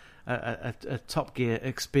been a Top Gear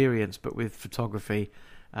experience, but with photography,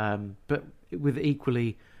 but with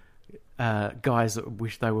equally guys that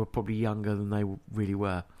wish they were probably younger than they really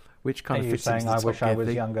were, which kind of fits into the I Top wish Gear I was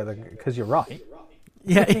thing. younger, because you're right.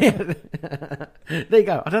 Yeah. There you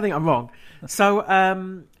go. I don't think I'm wrong. So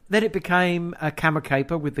then it became a Camera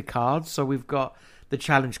Caper with the cards. So we've got the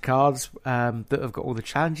challenge cards that have got all the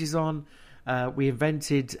challenges on. We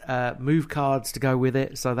invented move cards to go with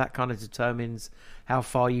it, so that kind of determines how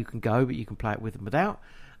far you can go, but you can play it with and without.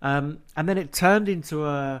 And then it turned into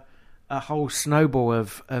a whole snowball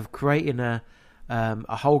of creating a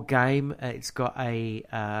whole game. It's got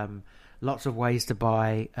lots of ways to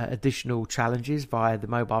buy additional challenges via the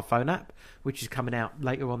mobile phone app, which is coming out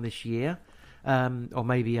later on this year, or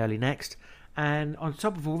maybe early next. And on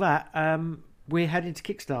top of all that, we're heading to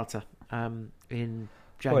Kickstarter in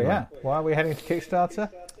January. Well, yeah. Why are we heading to Kickstarter?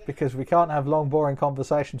 Because we can't have long, boring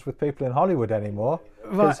conversations with people in Hollywood anymore.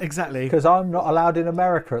 Right, exactly. Because I'm not allowed in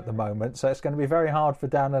America at the moment, so it's going to be very hard for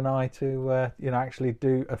Dan and I to, actually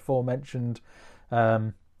do aforementioned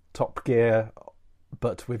Top Gear,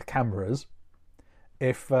 but with cameras.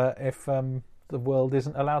 If the world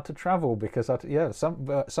isn't allowed to travel, because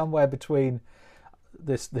somewhere between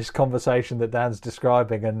this conversation that Dan's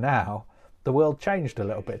describing and now, the world changed a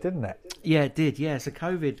little bit, didn't it? Yeah, it did. Yeah, so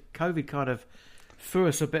COVID kind of threw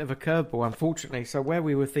us a bit of a curveball, unfortunately. So where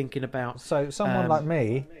we were thinking about... So someone like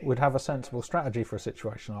me would have a sensible strategy for a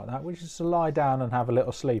situation like that, which is to lie down and have a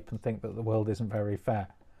little sleep and think that the world isn't very fair.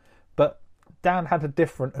 But Dan had a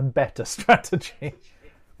different and better strategy,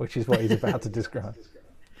 which is what he's about to describe.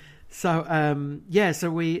 So,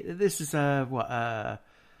 this is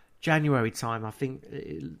January time, I think,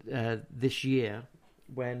 this year,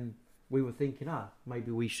 when we were thinking,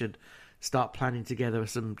 maybe we should start planning together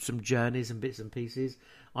some journeys and bits and pieces.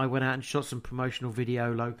 I went out and shot some promotional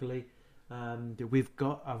video locally. I've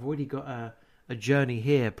already got a journey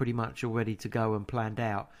here pretty much all ready to go and planned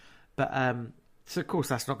out. But so of course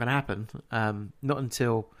that's not going to happen. Not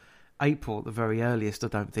until April at the very earliest, I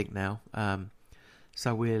don't think now.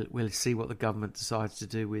 So we'll see what the government decides to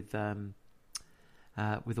do with all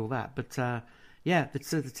that. But the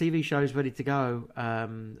TV show is ready to go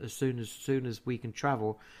as soon as we can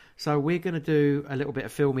travel. So we're going to do a little bit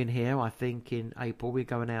of filming here. I think in April we're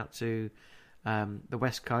going out to the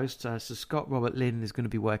West Coast. So Scott Robert Lynn is going to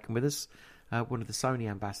be working with us, one of the Sony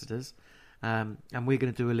ambassadors, and we're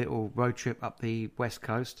going to do a little road trip up the West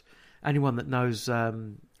Coast. Anyone that knows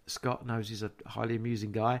Scott knows he's a highly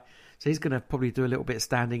amusing guy. So he's going to probably do a little bit of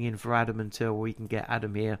standing in for Adam until we can get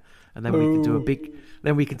Adam here, and then we can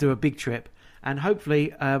do a big trip. And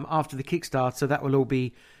hopefully, after the Kickstarter, that will all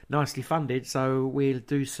be nicely funded. So we'll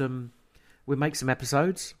make some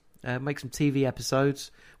episodes, make some TV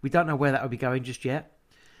episodes. We don't know where that will be going just yet.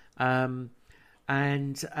 And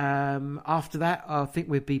after that, I think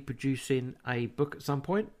we'll be producing a book at some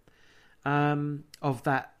point of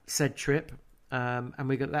that said trip. And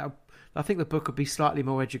we got that. I think the book will be slightly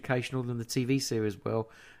more educational than the TV series will.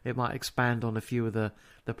 It might expand on a few of the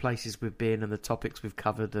places we've been and the topics we've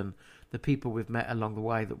covered and the people we've met along the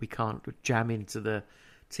way that we can't jam into the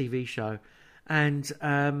TV show. And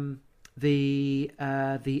the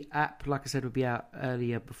app, like I said, will be out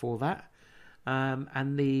earlier before that.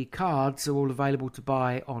 And the cards are all available to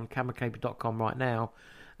buy on cameracaper.com right now,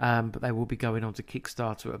 but they will be going on to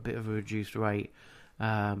Kickstarter at a bit of a reduced rate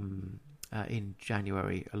in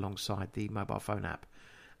January alongside the mobile phone app.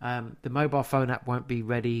 The mobile phone app won't be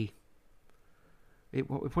ready. It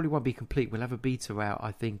probably won't be complete. We'll have a beta out,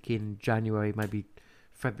 I think, in January, maybe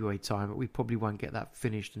February time, but we probably won't get that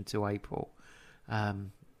finished until April.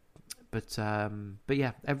 But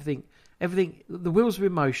yeah, everything. The wheels are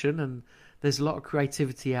in motion, and there's a lot of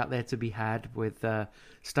creativity out there to be had with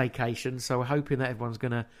staycation. So we're hoping that everyone's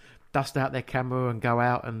going to dust out their camera and go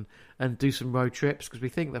out and do some road trips, because we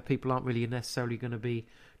think that people aren't really necessarily going to be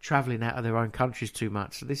travelling out of their own countries too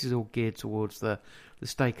much. So this is all geared towards the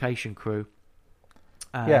staycation crew.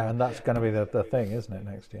 And that's going to be the thing, isn't it,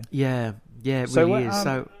 next year? Yeah, it really is.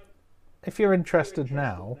 So, if you're interested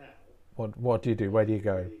now, what do you do? Where do you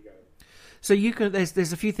go? So you can.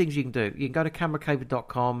 There's a few things you can do. You can go to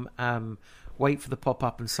cameracaper.com, wait for the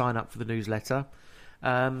pop-up and sign up for the newsletter.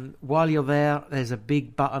 While you're there, there's a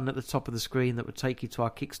big button at the top of the screen that will take you to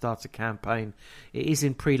our Kickstarter campaign. It is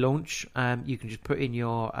in pre-launch. You can just put in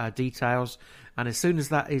your details, and as soon as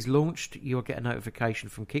that is launched, you'll get a notification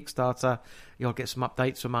from Kickstarter. You'll get some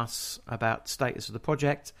updates from us about the status of the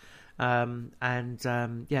project,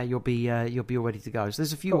 you'll be all ready to go. So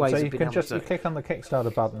there's a few ways. So you can you click on the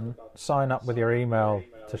Kickstarter button, sign up with your email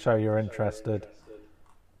to show you're interested,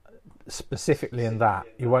 specifically in that,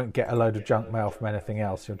 you won't get a load of junk mail from anything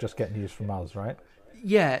else. You'll just get news from us, right?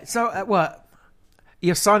 Yeah. So,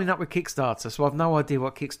 you're signing up with Kickstarter, so I've no idea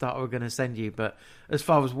what Kickstarter are going to send you. But as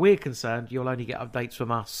far as we're concerned, you'll only get updates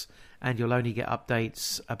from us, and you'll only get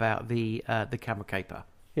updates about the Camera Caper.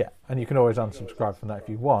 Yeah, and you can always unsubscribe from that if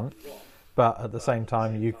you want. But at the same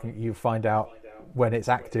time, you find out when it's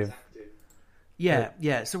active.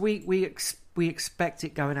 Yeah. So we expect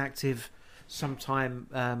it going active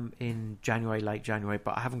sometime in January, late January,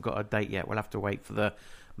 but I haven't got a date yet. We'll have to wait for the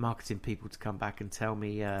marketing people to come back and tell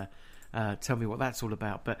me what that's all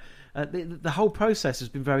about. But the whole process has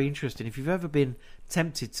been very interesting. If you've ever been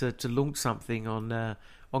tempted to launch something on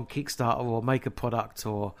Kickstarter or make a product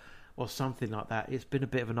or something like that, it's been a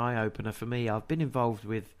bit of an eye opener for me. I've been involved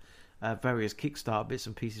with various Kickstarter bits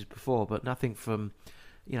and pieces before, but nothing from,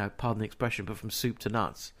 pardon the expression, but from soup to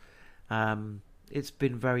nuts. It's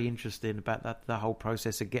been very interesting about the whole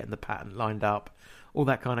process of getting the patent lined up, all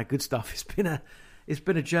that kind of good stuff. It's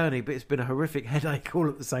been a journey, but it's been a horrific headache all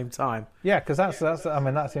at the same time. Yeah, because that's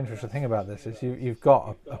the interesting thing about this is you've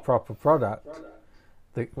got a proper product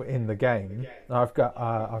in the game. I've got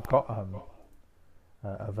a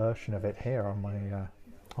version of it here on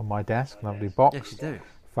my desk, lovely box. Yes, you do.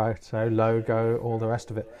 Photo, logo, all the rest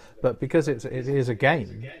of it. But because it is a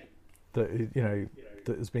game that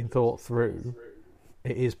that has been thought through,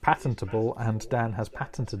 it is patentable, and Dan has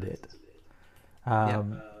patented it,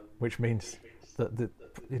 which means that the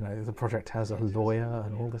project has a lawyer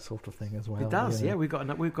and all this sort of thing as well. It does, yeah. We've got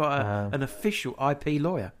an official IP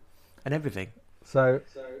lawyer and everything. So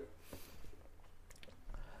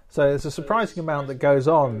there's a surprising amount that goes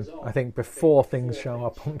on, I think, before things show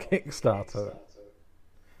up on Kickstarter.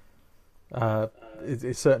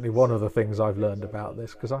 It's certainly one of the things I've learned about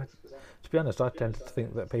this, because to be honest, I tended to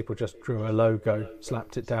think that people just drew a logo,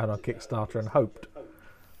 slapped it down on Kickstarter and hoped.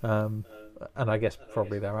 And I guess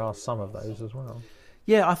probably there are some of those as well.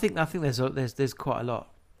 Yeah, I think there's quite a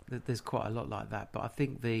lot. There's quite a lot like that. But I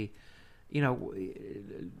think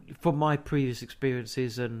from my previous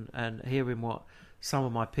experiences and hearing what some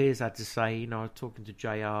of my peers had to say, I was talking to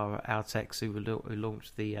JR at Altex who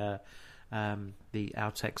launched the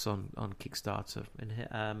Altex on Kickstarter,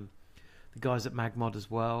 and the guys at Magmod as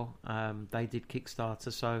well. They did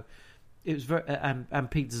Kickstarter, so it was very and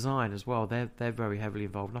Peak Design as well. They're very heavily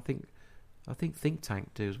involved. And I think Think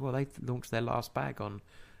Tank do as well. They launched their last bag on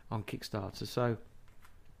Kickstarter. So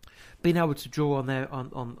being able to draw on their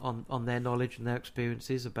knowledge and their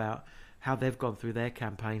experiences about how they've gone through their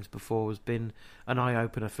campaigns before has been an eye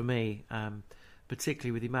opener for me.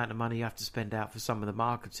 Particularly with the amount of money you have to spend out for some of the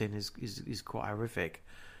marketing is quite horrific.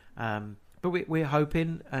 But we're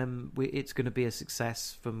hoping it's going to be a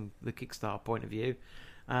success from the Kickstarter point of view,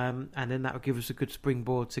 and then that will give us a good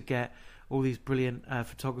springboard to get all these brilliant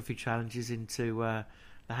photography challenges into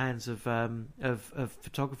the hands of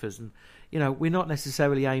photographers. And we're not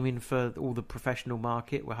necessarily aiming for all the professional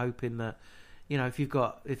market. We're hoping that if you've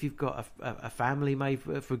got a family,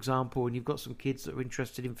 maybe for example, and you've got some kids that are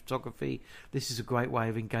interested in photography, this is a great way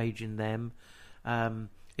of engaging them.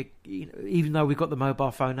 Even though we've got the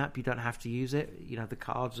mobile phone app, you don't have to use it. The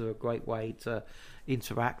cards are a great way to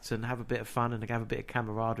interact and have a bit of fun and have a bit of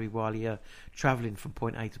camaraderie while you're travelling from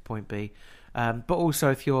point A to point B. But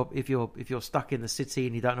also, if you're stuck in the city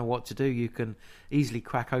and you don't know what to do, you can easily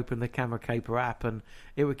crack open the Camera Caper app, and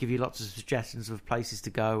it will give you lots of suggestions of places to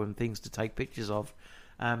go and things to take pictures of.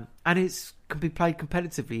 And it can be played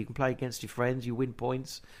competitively. You can play against your friends. You win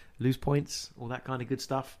points, lose points, all that kind of good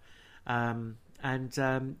stuff. You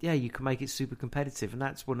can make it super competitive, and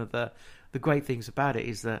that's one of the great things about it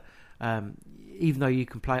is that even though you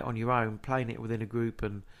can play it on your own, playing it within a group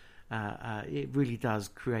and it really does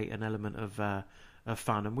create an element of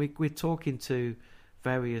fun. And we're talking to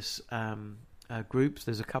various groups.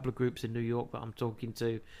 There's a couple of groups in New York that I'm talking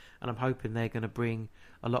to, and I'm hoping they're going to bring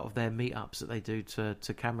a lot of their meetups that they do to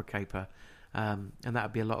Camera Caper, and that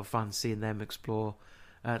would be a lot of fun seeing them explore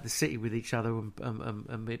the city with each other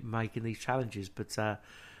and making these challenges. But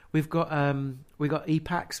we've got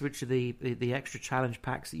e-packs, which are the extra challenge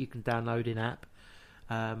packs that you can download in app.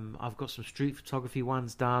 I've got some street photography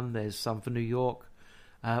ones done. There's some for New York.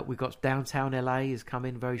 We've got downtown LA is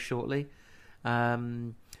coming very shortly.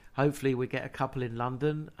 Hopefully we get a couple in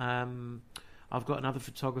London. I've got another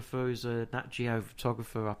photographer who's a Nat Geo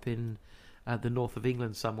photographer up in the north of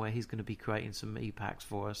England somewhere. He's going to be creating some e-packs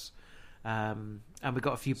for us. And we've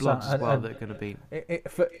got a few blogs as well that are going to be...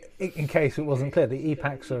 in case it wasn't clear, the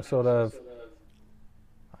e-packs are sort of...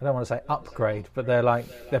 I don't want to say upgrade, but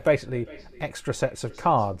they're basically extra sets of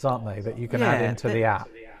cards, aren't they, that you can add into the app.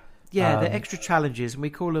 Yeah, they're extra challenges, and we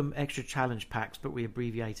call them extra challenge packs, but we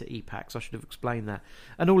abbreviate it e-packs. I should have explained that.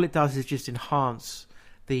 And all it does is just enhance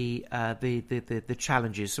the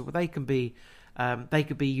challenges. So they could be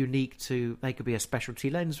unique to. They could be a specialty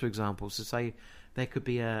lens, for example. So say there could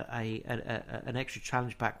be an extra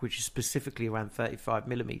challenge pack which is specifically around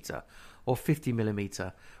 35mm or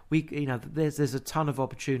 50mm. There's a ton of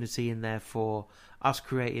opportunity in there for us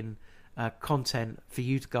creating content for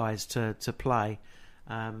you guys to play.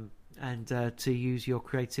 And to use your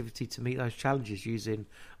creativity to meet those challenges using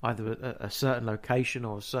either a certain location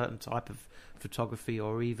or a certain type of photography,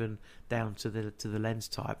 or even down to the lens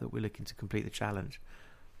type that we're looking to complete the challenge.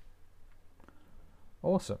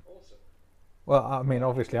 Awesome. Well, I mean,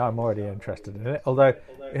 obviously I'm already interested in it, although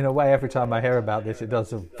in a way every time I hear about this it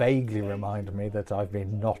does vaguely remind me that I've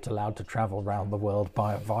been not allowed to travel around the world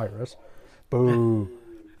by a virus. Boo.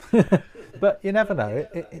 But you never know.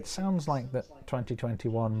 It sounds like that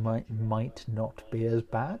 2021 might not be as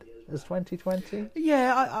bad as 2020.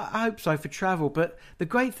 Yeah, I hope so for travel. But the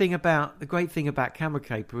great thing about Camera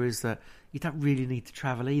Caper is that you don't really need to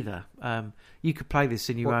travel either. You could play this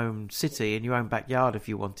in your own city, in your own backyard, if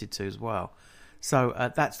you wanted to as well. So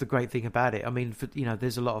that's the great thing about it. I mean,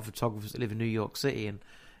 there's a lot of photographers that live in New York City, and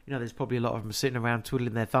there's probably a lot of them sitting around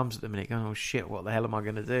twiddling their thumbs at the minute, going, "Oh shit, what the hell am I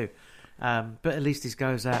going to do?" But at least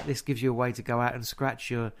this gives you a way to go out and scratch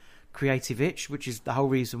your creative itch, which is the whole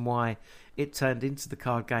reason why it turned into the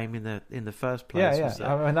card game in the first place.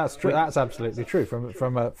 Yeah. I mean, that's true. That's absolutely true.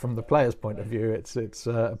 From the player's point of view, it's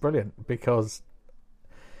brilliant because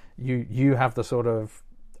you have the sort of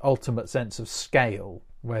ultimate sense of scale,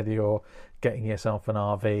 whether you're getting yourself an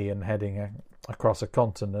RV and heading across a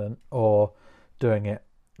continent or doing it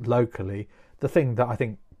locally. The thing that I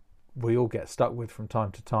think we all get stuck with from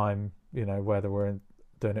time to time, whether we're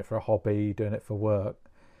doing it for a hobby, doing it for work,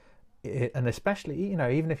 and especially,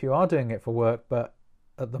 even if you are doing it for work, but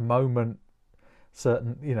at the moment,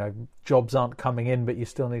 certain, jobs aren't coming in, but you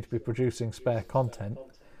still need to be producing spare content.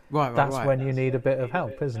 Right. That's when you need a bit of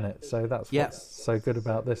help, isn't it? So that's what's so good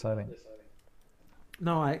about this, I think.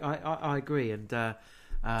 No, I agree, and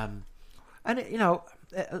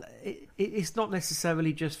it's not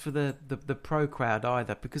necessarily just for the pro crowd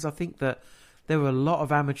either, because I think that there are a lot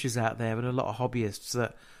of amateurs out there and a lot of hobbyists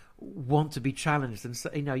that want to be challenged, and so,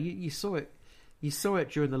 you saw it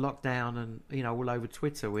during the lockdown, and all over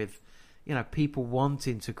Twitter with people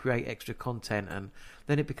wanting to create extra content, and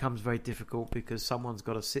then it becomes very difficult because someone's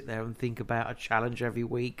got to sit there and think about a challenge every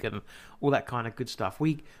week and all that kind of good stuff.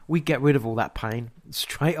 We get rid of all that pain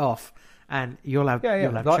straight off, and you'll have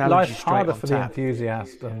challenges life's straight harder on for tap. the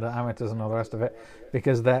enthusiast and the amateurs and all the rest of it,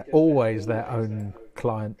 because they're always their own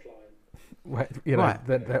client. Right.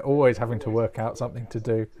 They're always having to work out something to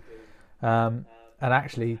do, and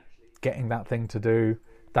actually getting that thing to do,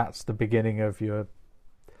 that's the beginning of your,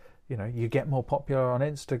 you get more popular on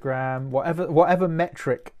Instagram, whatever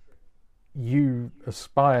metric you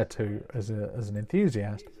aspire to as an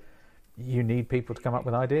enthusiast, you need people to come up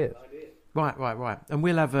with ideas. Right. And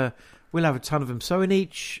we'll have a ton of them. So in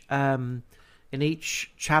each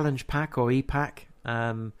challenge pack or e-pack,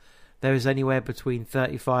 there is anywhere between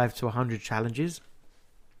 35 to 100 challenges.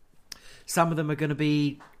 Some of them are going to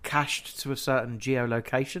be cached to a certain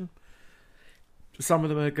geolocation. Some of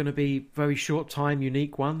them are going to be very short time,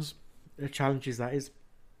 unique ones. Challenges, that is.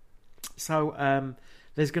 So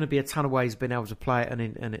there's going to be a ton of ways of being able to play it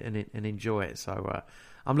and enjoy it. So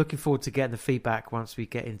I'm looking forward to getting the feedback once we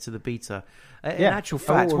get into the beta. In actual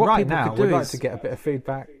fact, what right people now could do we'd like is to get a bit of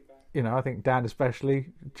feedback. I think Dan especially,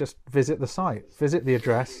 just visit the site, visit the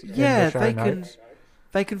address. Yeah, in the show notes.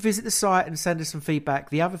 They can visit the site and send us some feedback.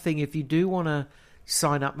 The other thing, if you do want to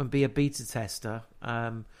sign up and be a beta tester,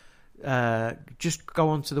 just go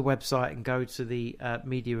onto the website and go to the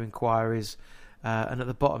media inquiries, and at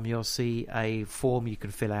the bottom you'll see a form you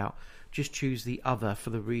can fill out. Just choose the other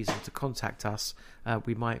for the reason to contact us.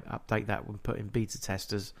 We might update that when put in beta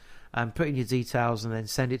testers. Put in your details and then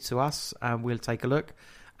send it to us, and we'll take a look.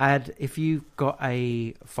 And if you've got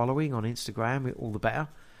a following on Instagram, all the better.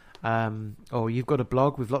 Or you've got a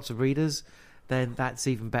blog with lots of readers, then that's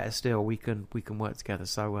even better still. We can work together.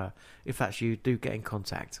 So if that's you, do get in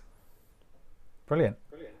contact. Brilliant.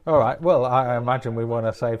 All right. Well, I imagine we want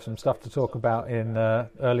to save some stuff to talk about in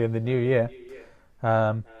early in the new year.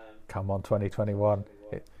 Come on, 2021.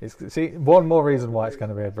 See, one more reason why it's going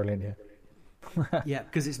to be a brilliant year. Yeah,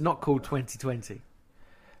 because it's not called 2020.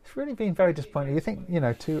 It's really been very disappointing. You think,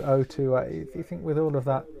 2028, you think with all of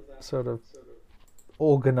that sort of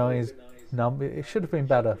organised number, it should have been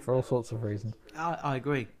better for all sorts of reasons. I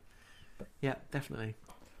agree. Yeah, definitely.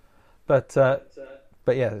 But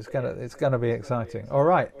But yeah, it's gonna be exciting. All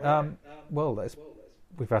right. Well,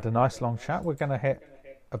 we've had a nice long chat. We're going to hit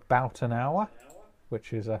about an hour,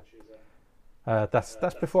 which is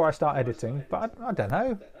that's before I start editing. But I don't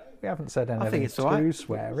know. We haven't said anything too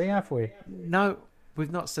sweary, have we? No,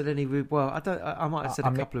 we've not said any rude. Well, I might have said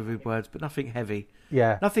a couple of rude words, but nothing heavy.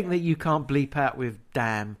 Yeah. Nothing that you can't bleep out with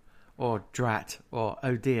damn or drat or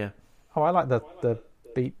oh dear. Oh, I like the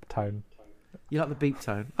beep tone. You like the beep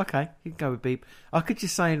tone? Okay, you can go with beep. I could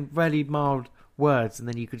just say in really mild words, and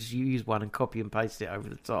then you could just use one and copy and paste it over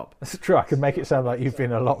the top. That's true. I could make it sound like you've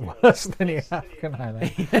been a lot worse than you have, can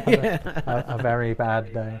I? A very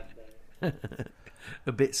bad day.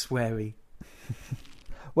 A bit sweary.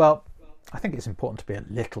 Well, I think it's important to be a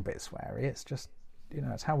little bit sweary. It's just,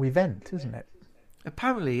 it's how we vent, isn't it?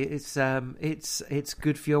 Apparently, it's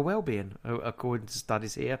good for your well-being, according to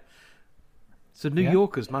studies here. So New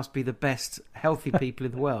Yorkers must be the best healthy people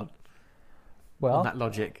in the world. Well, on that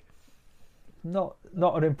logic. Not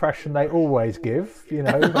an impression they always give,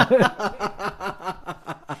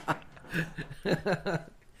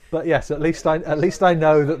 But yes, at least I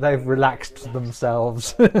know that they've relaxed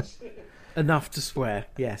themselves enough to swear.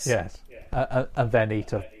 Yes. Yes. And then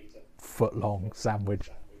eat a foot-long sandwich.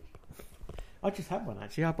 I just had one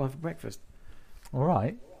actually. I had one for breakfast. All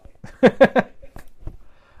right.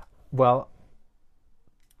 Well,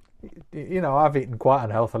 I've eaten quite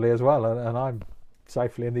unhealthily as well, and I'm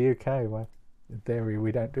safely in the UK, where in theory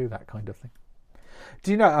we don't do that kind of thing.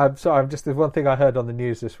 Do you know? There's one thing I heard on the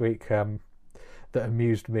news this week that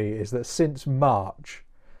amused me is that since March,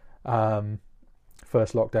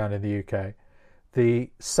 first lockdown in the UK,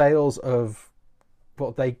 the sales of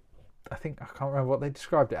I can't remember what they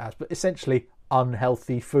described it as, but essentially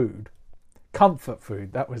unhealthy food, comfort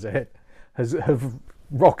food, that was it, have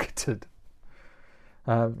rocketed.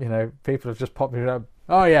 People have just popped me up.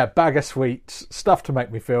 Oh yeah, bag of sweets, stuff to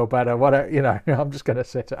make me feel better. Whatever, I'm just going to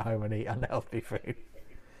sit at home and eat unhealthy food.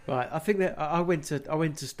 Right, I think that I went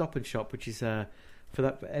to Stop and Shop, which is for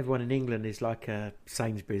everyone in England is like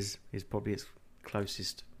Sainsbury's is probably its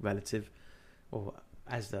closest relative, or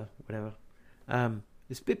Asda, whatever.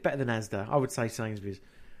 It's a bit better than Asda, I would say Sainsbury's.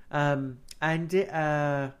 And it,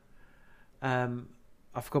 I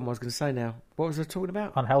forgot what I was going to say now. What was I talking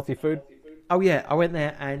about? Unhealthy food. Oh yeah, I went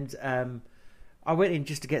there and I went in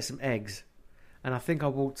just to get some eggs, and I think I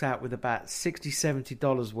walked out with about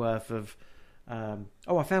 $60-70 worth of.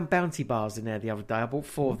 I found Bounty bars in there the other day. I bought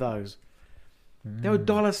 4 of those. They were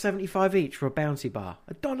 $1.75 each for a Bounty bar.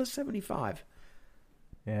 $1.75.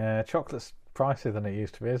 Yeah, chocolate's pricier than it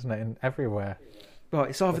used to be, isn't it? Everywhere. Right,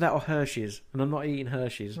 it's either that or Hershey's, and I'm not eating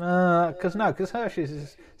Hershey's. Because Hershey's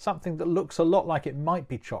is something that looks a lot like it might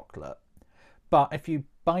be chocolate, but if you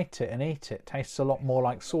bite it and eat it, tastes a lot more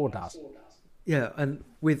like sawdust. Yeah, and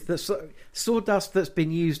with the sawdust that's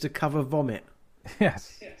been used to cover vomit.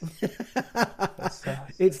 Yes.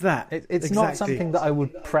 It's that. It's exactly. Not something that I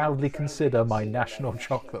would proudly consider my national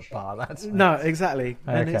chocolate bar. No, exactly.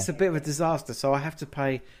 Okay. And it's a bit of a disaster, so I have to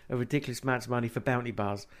pay a ridiculous amount of money for Bounty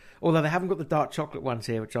bars. Although they haven't got the dark chocolate ones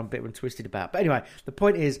here, which I'm a bit twisted about. But anyway, the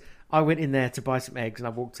point is, I went in there to buy some eggs, and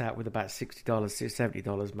I walked out with about $60,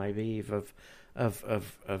 $70 maybe of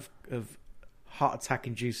heart attack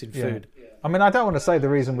inducing food. Yeah. I mean, I don't want to say the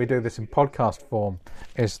reason we do this in podcast form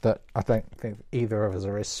is that I don't think either of us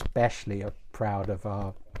are especially proud of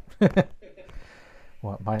our.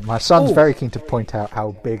 Well, my son's very keen to point out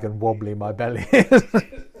how big and wobbly my belly is.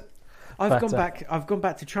 I've gone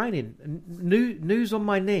back to training. News on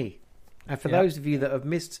my knee. And for those of you that have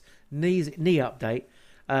missed knee update,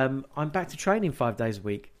 I'm back to training 5 days a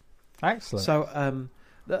week. Excellent. So,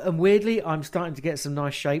 and weirdly, I'm starting to get some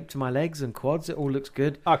nice shape to my legs and quads. It all looks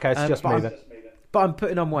good. Okay, it's just me then. But I'm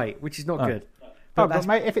putting on weight, which is not good. But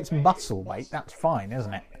mate, if it's muscle weight, that's fine,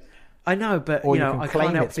 isn't it? I know, but I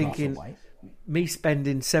can't help thinking me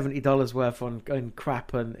spending $70 worth on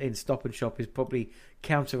crap and in Stop and Shop is probably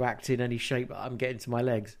counteracting any shape that I'm getting to my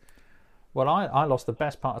legs. Well, I lost the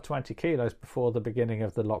best part of 20 kilos before the beginning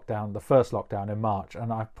of the lockdown, the first lockdown in March,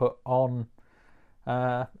 and I put on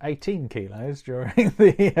 18 kilos during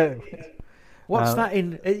the. What's that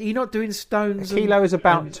in? Are you not doing stones? A kilo is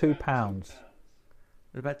about 2 pounds.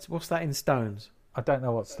 What's that in stones? I don't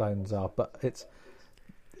know what stones are, but it's.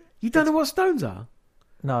 You don't know what stones are?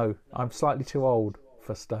 No, I'm slightly too old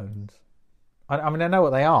for stones. I mean, I know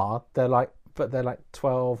what they are. They're like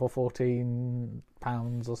 12 or 14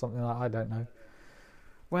 pounds or something like that. I don't know.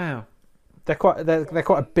 Wow. They're quite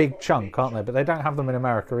a big chunk, aren't they? But they don't have them in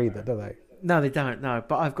America either, do they? No, they don't. No,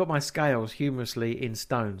 but I've got my scales humorously in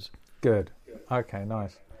stones. Good. Okay,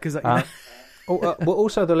 nice. Because Well,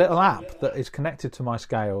 also the little app that is connected to my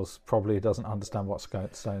scales probably doesn't understand what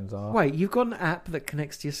stones are. Wait, you've got an app that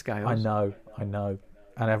connects to your scales? I know, and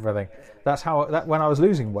everything. That's how when I was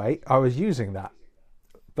losing weight, I was using that.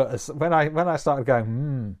 But when I started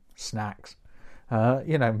going, snacks,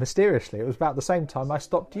 mysteriously, it was about the same time I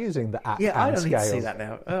stopped using the app. Yeah, I don't scales. need to see that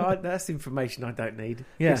now. That's information I don't need.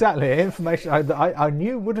 Yeah. Exactly, information I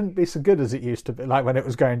knew wouldn't be so good as it used to be, like when it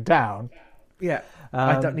was going down. Yeah,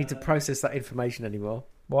 I don't need to process that information anymore.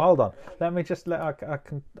 Well, hold on. Let me just I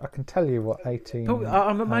can tell you what 18.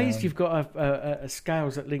 I'm amazed you've got a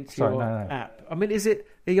scales that link to your app. I mean,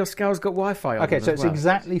 are your scales got Wi-Fi on? Okay, them so as it's well?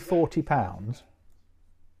 exactly £40.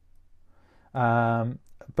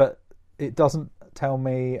 But it doesn't tell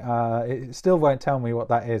me. It still won't tell me what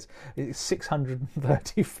that is. It's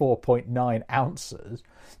 634.9 ounces,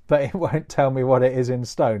 but it won't tell me what it is in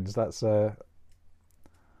stones. That's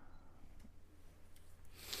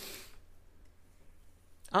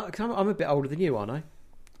I'm a bit older than you, aren't I?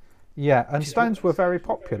 Yeah, and stones were very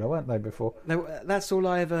popular, weren't they, before? That's all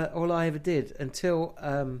I ever did until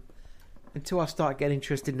I started getting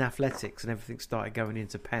interested in athletics and everything started going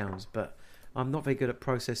into pounds. But I'm not very good at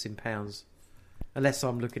processing pounds unless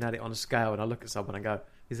I'm looking at it on a scale and I look at someone and go,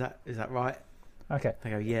 "Is that right?" Okay.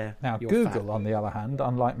 They go, "Yeah." Now, Google, fat. On the other hand,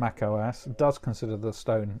 unlike macOS, does consider the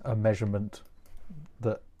stone a measurement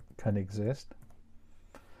that can exist.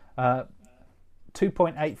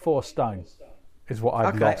 2.84 stone is what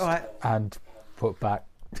I've lost and put back,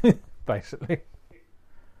 basically.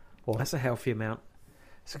 Well, that's a healthy amount.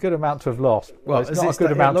 It's a good amount to have lost. Well, it's not a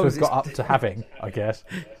good amount to have got up to having, I guess.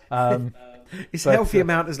 It's a healthy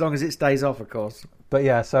amount as long as it stays off, of course. But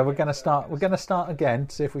yeah, so we're going to start again,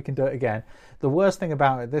 see if we can do it again. The worst thing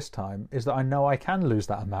about it this time is that I know I can lose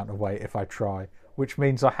that amount of weight if I try, which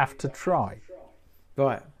means I have to try.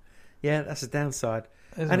 Right. Yeah, that's a downside.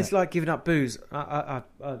 It's like giving up booze. I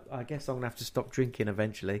guess I'm going to have to stop drinking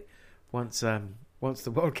eventually once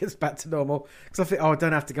the world gets back to normal. Because I think, I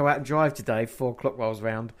don't have to go out and drive today. 4 o'clock rolls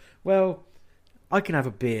round. Well, I can have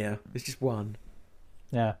a beer. It's just one.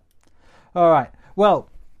 Yeah. All right. Well,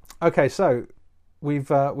 okay. So we've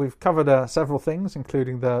covered several things,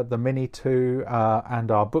 including the Mini 2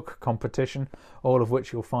 and our book competition, all of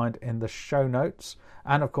which you'll find in the show notes.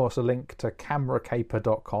 And, of course, a link to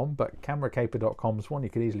cameracaper.com. But cameracaper.com is one you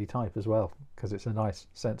could easily type as well, because it's a nice,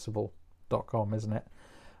 sensible .com, isn't it?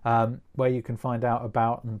 Where you can find out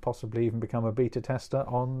about and possibly even become a beta tester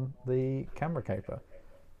on the Camera Caper.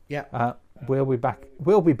 Yeah. We'll be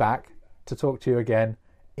back to talk to you again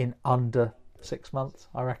in under 6 months,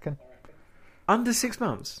 I reckon. Under 6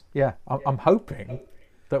 months? Yeah. I'm hoping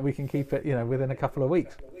that we can keep it, within a couple of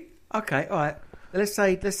weeks. Okay, all right. Let's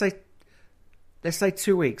say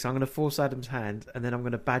 2 weeks. I'm going to force Adam's hand, and then I'm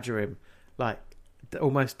going to badger him like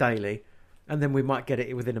almost daily, and then we might get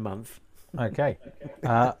it within a month. Okay,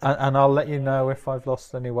 and I'll let you know if I've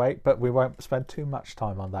lost any weight, but we won't spend too much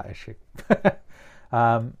time on that issue.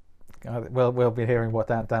 We'll be hearing what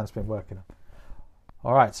Dan's been working on.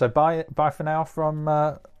 All right, so bye for now from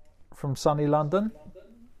sunny London.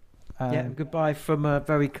 Yeah, goodbye from a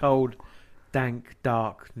very cold, dank,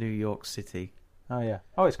 dark New York City. Oh yeah.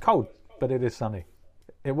 Oh, it's cold. But it is sunny.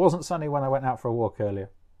 It wasn't sunny when I went out for a walk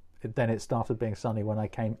earlier. Then it started being sunny when I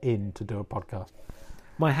came in to do a podcast.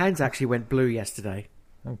 My hands actually went blue yesterday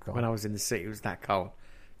when I was in the city. It was that cold.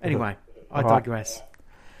 Anyway, I digress. Right.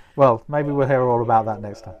 Well, maybe we'll hear all about that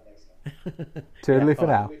next time. Toodaloo for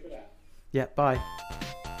now. Yeah, bye.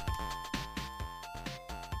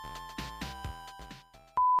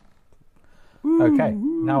 Okay,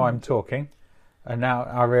 now I'm talking. And now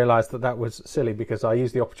I realise that was silly because I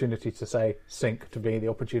used the opportunity to say sync to be the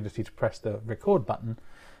opportunity to press the record button.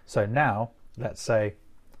 So now, let's say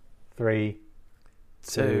 3,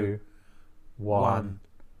 2, 1,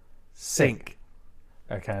 sync.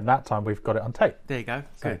 Okay, and that time we've got it on tape. There you go.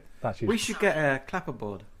 So good. That's we should get a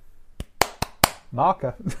clapperboard.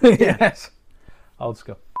 Marker. Yes. Old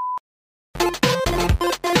school.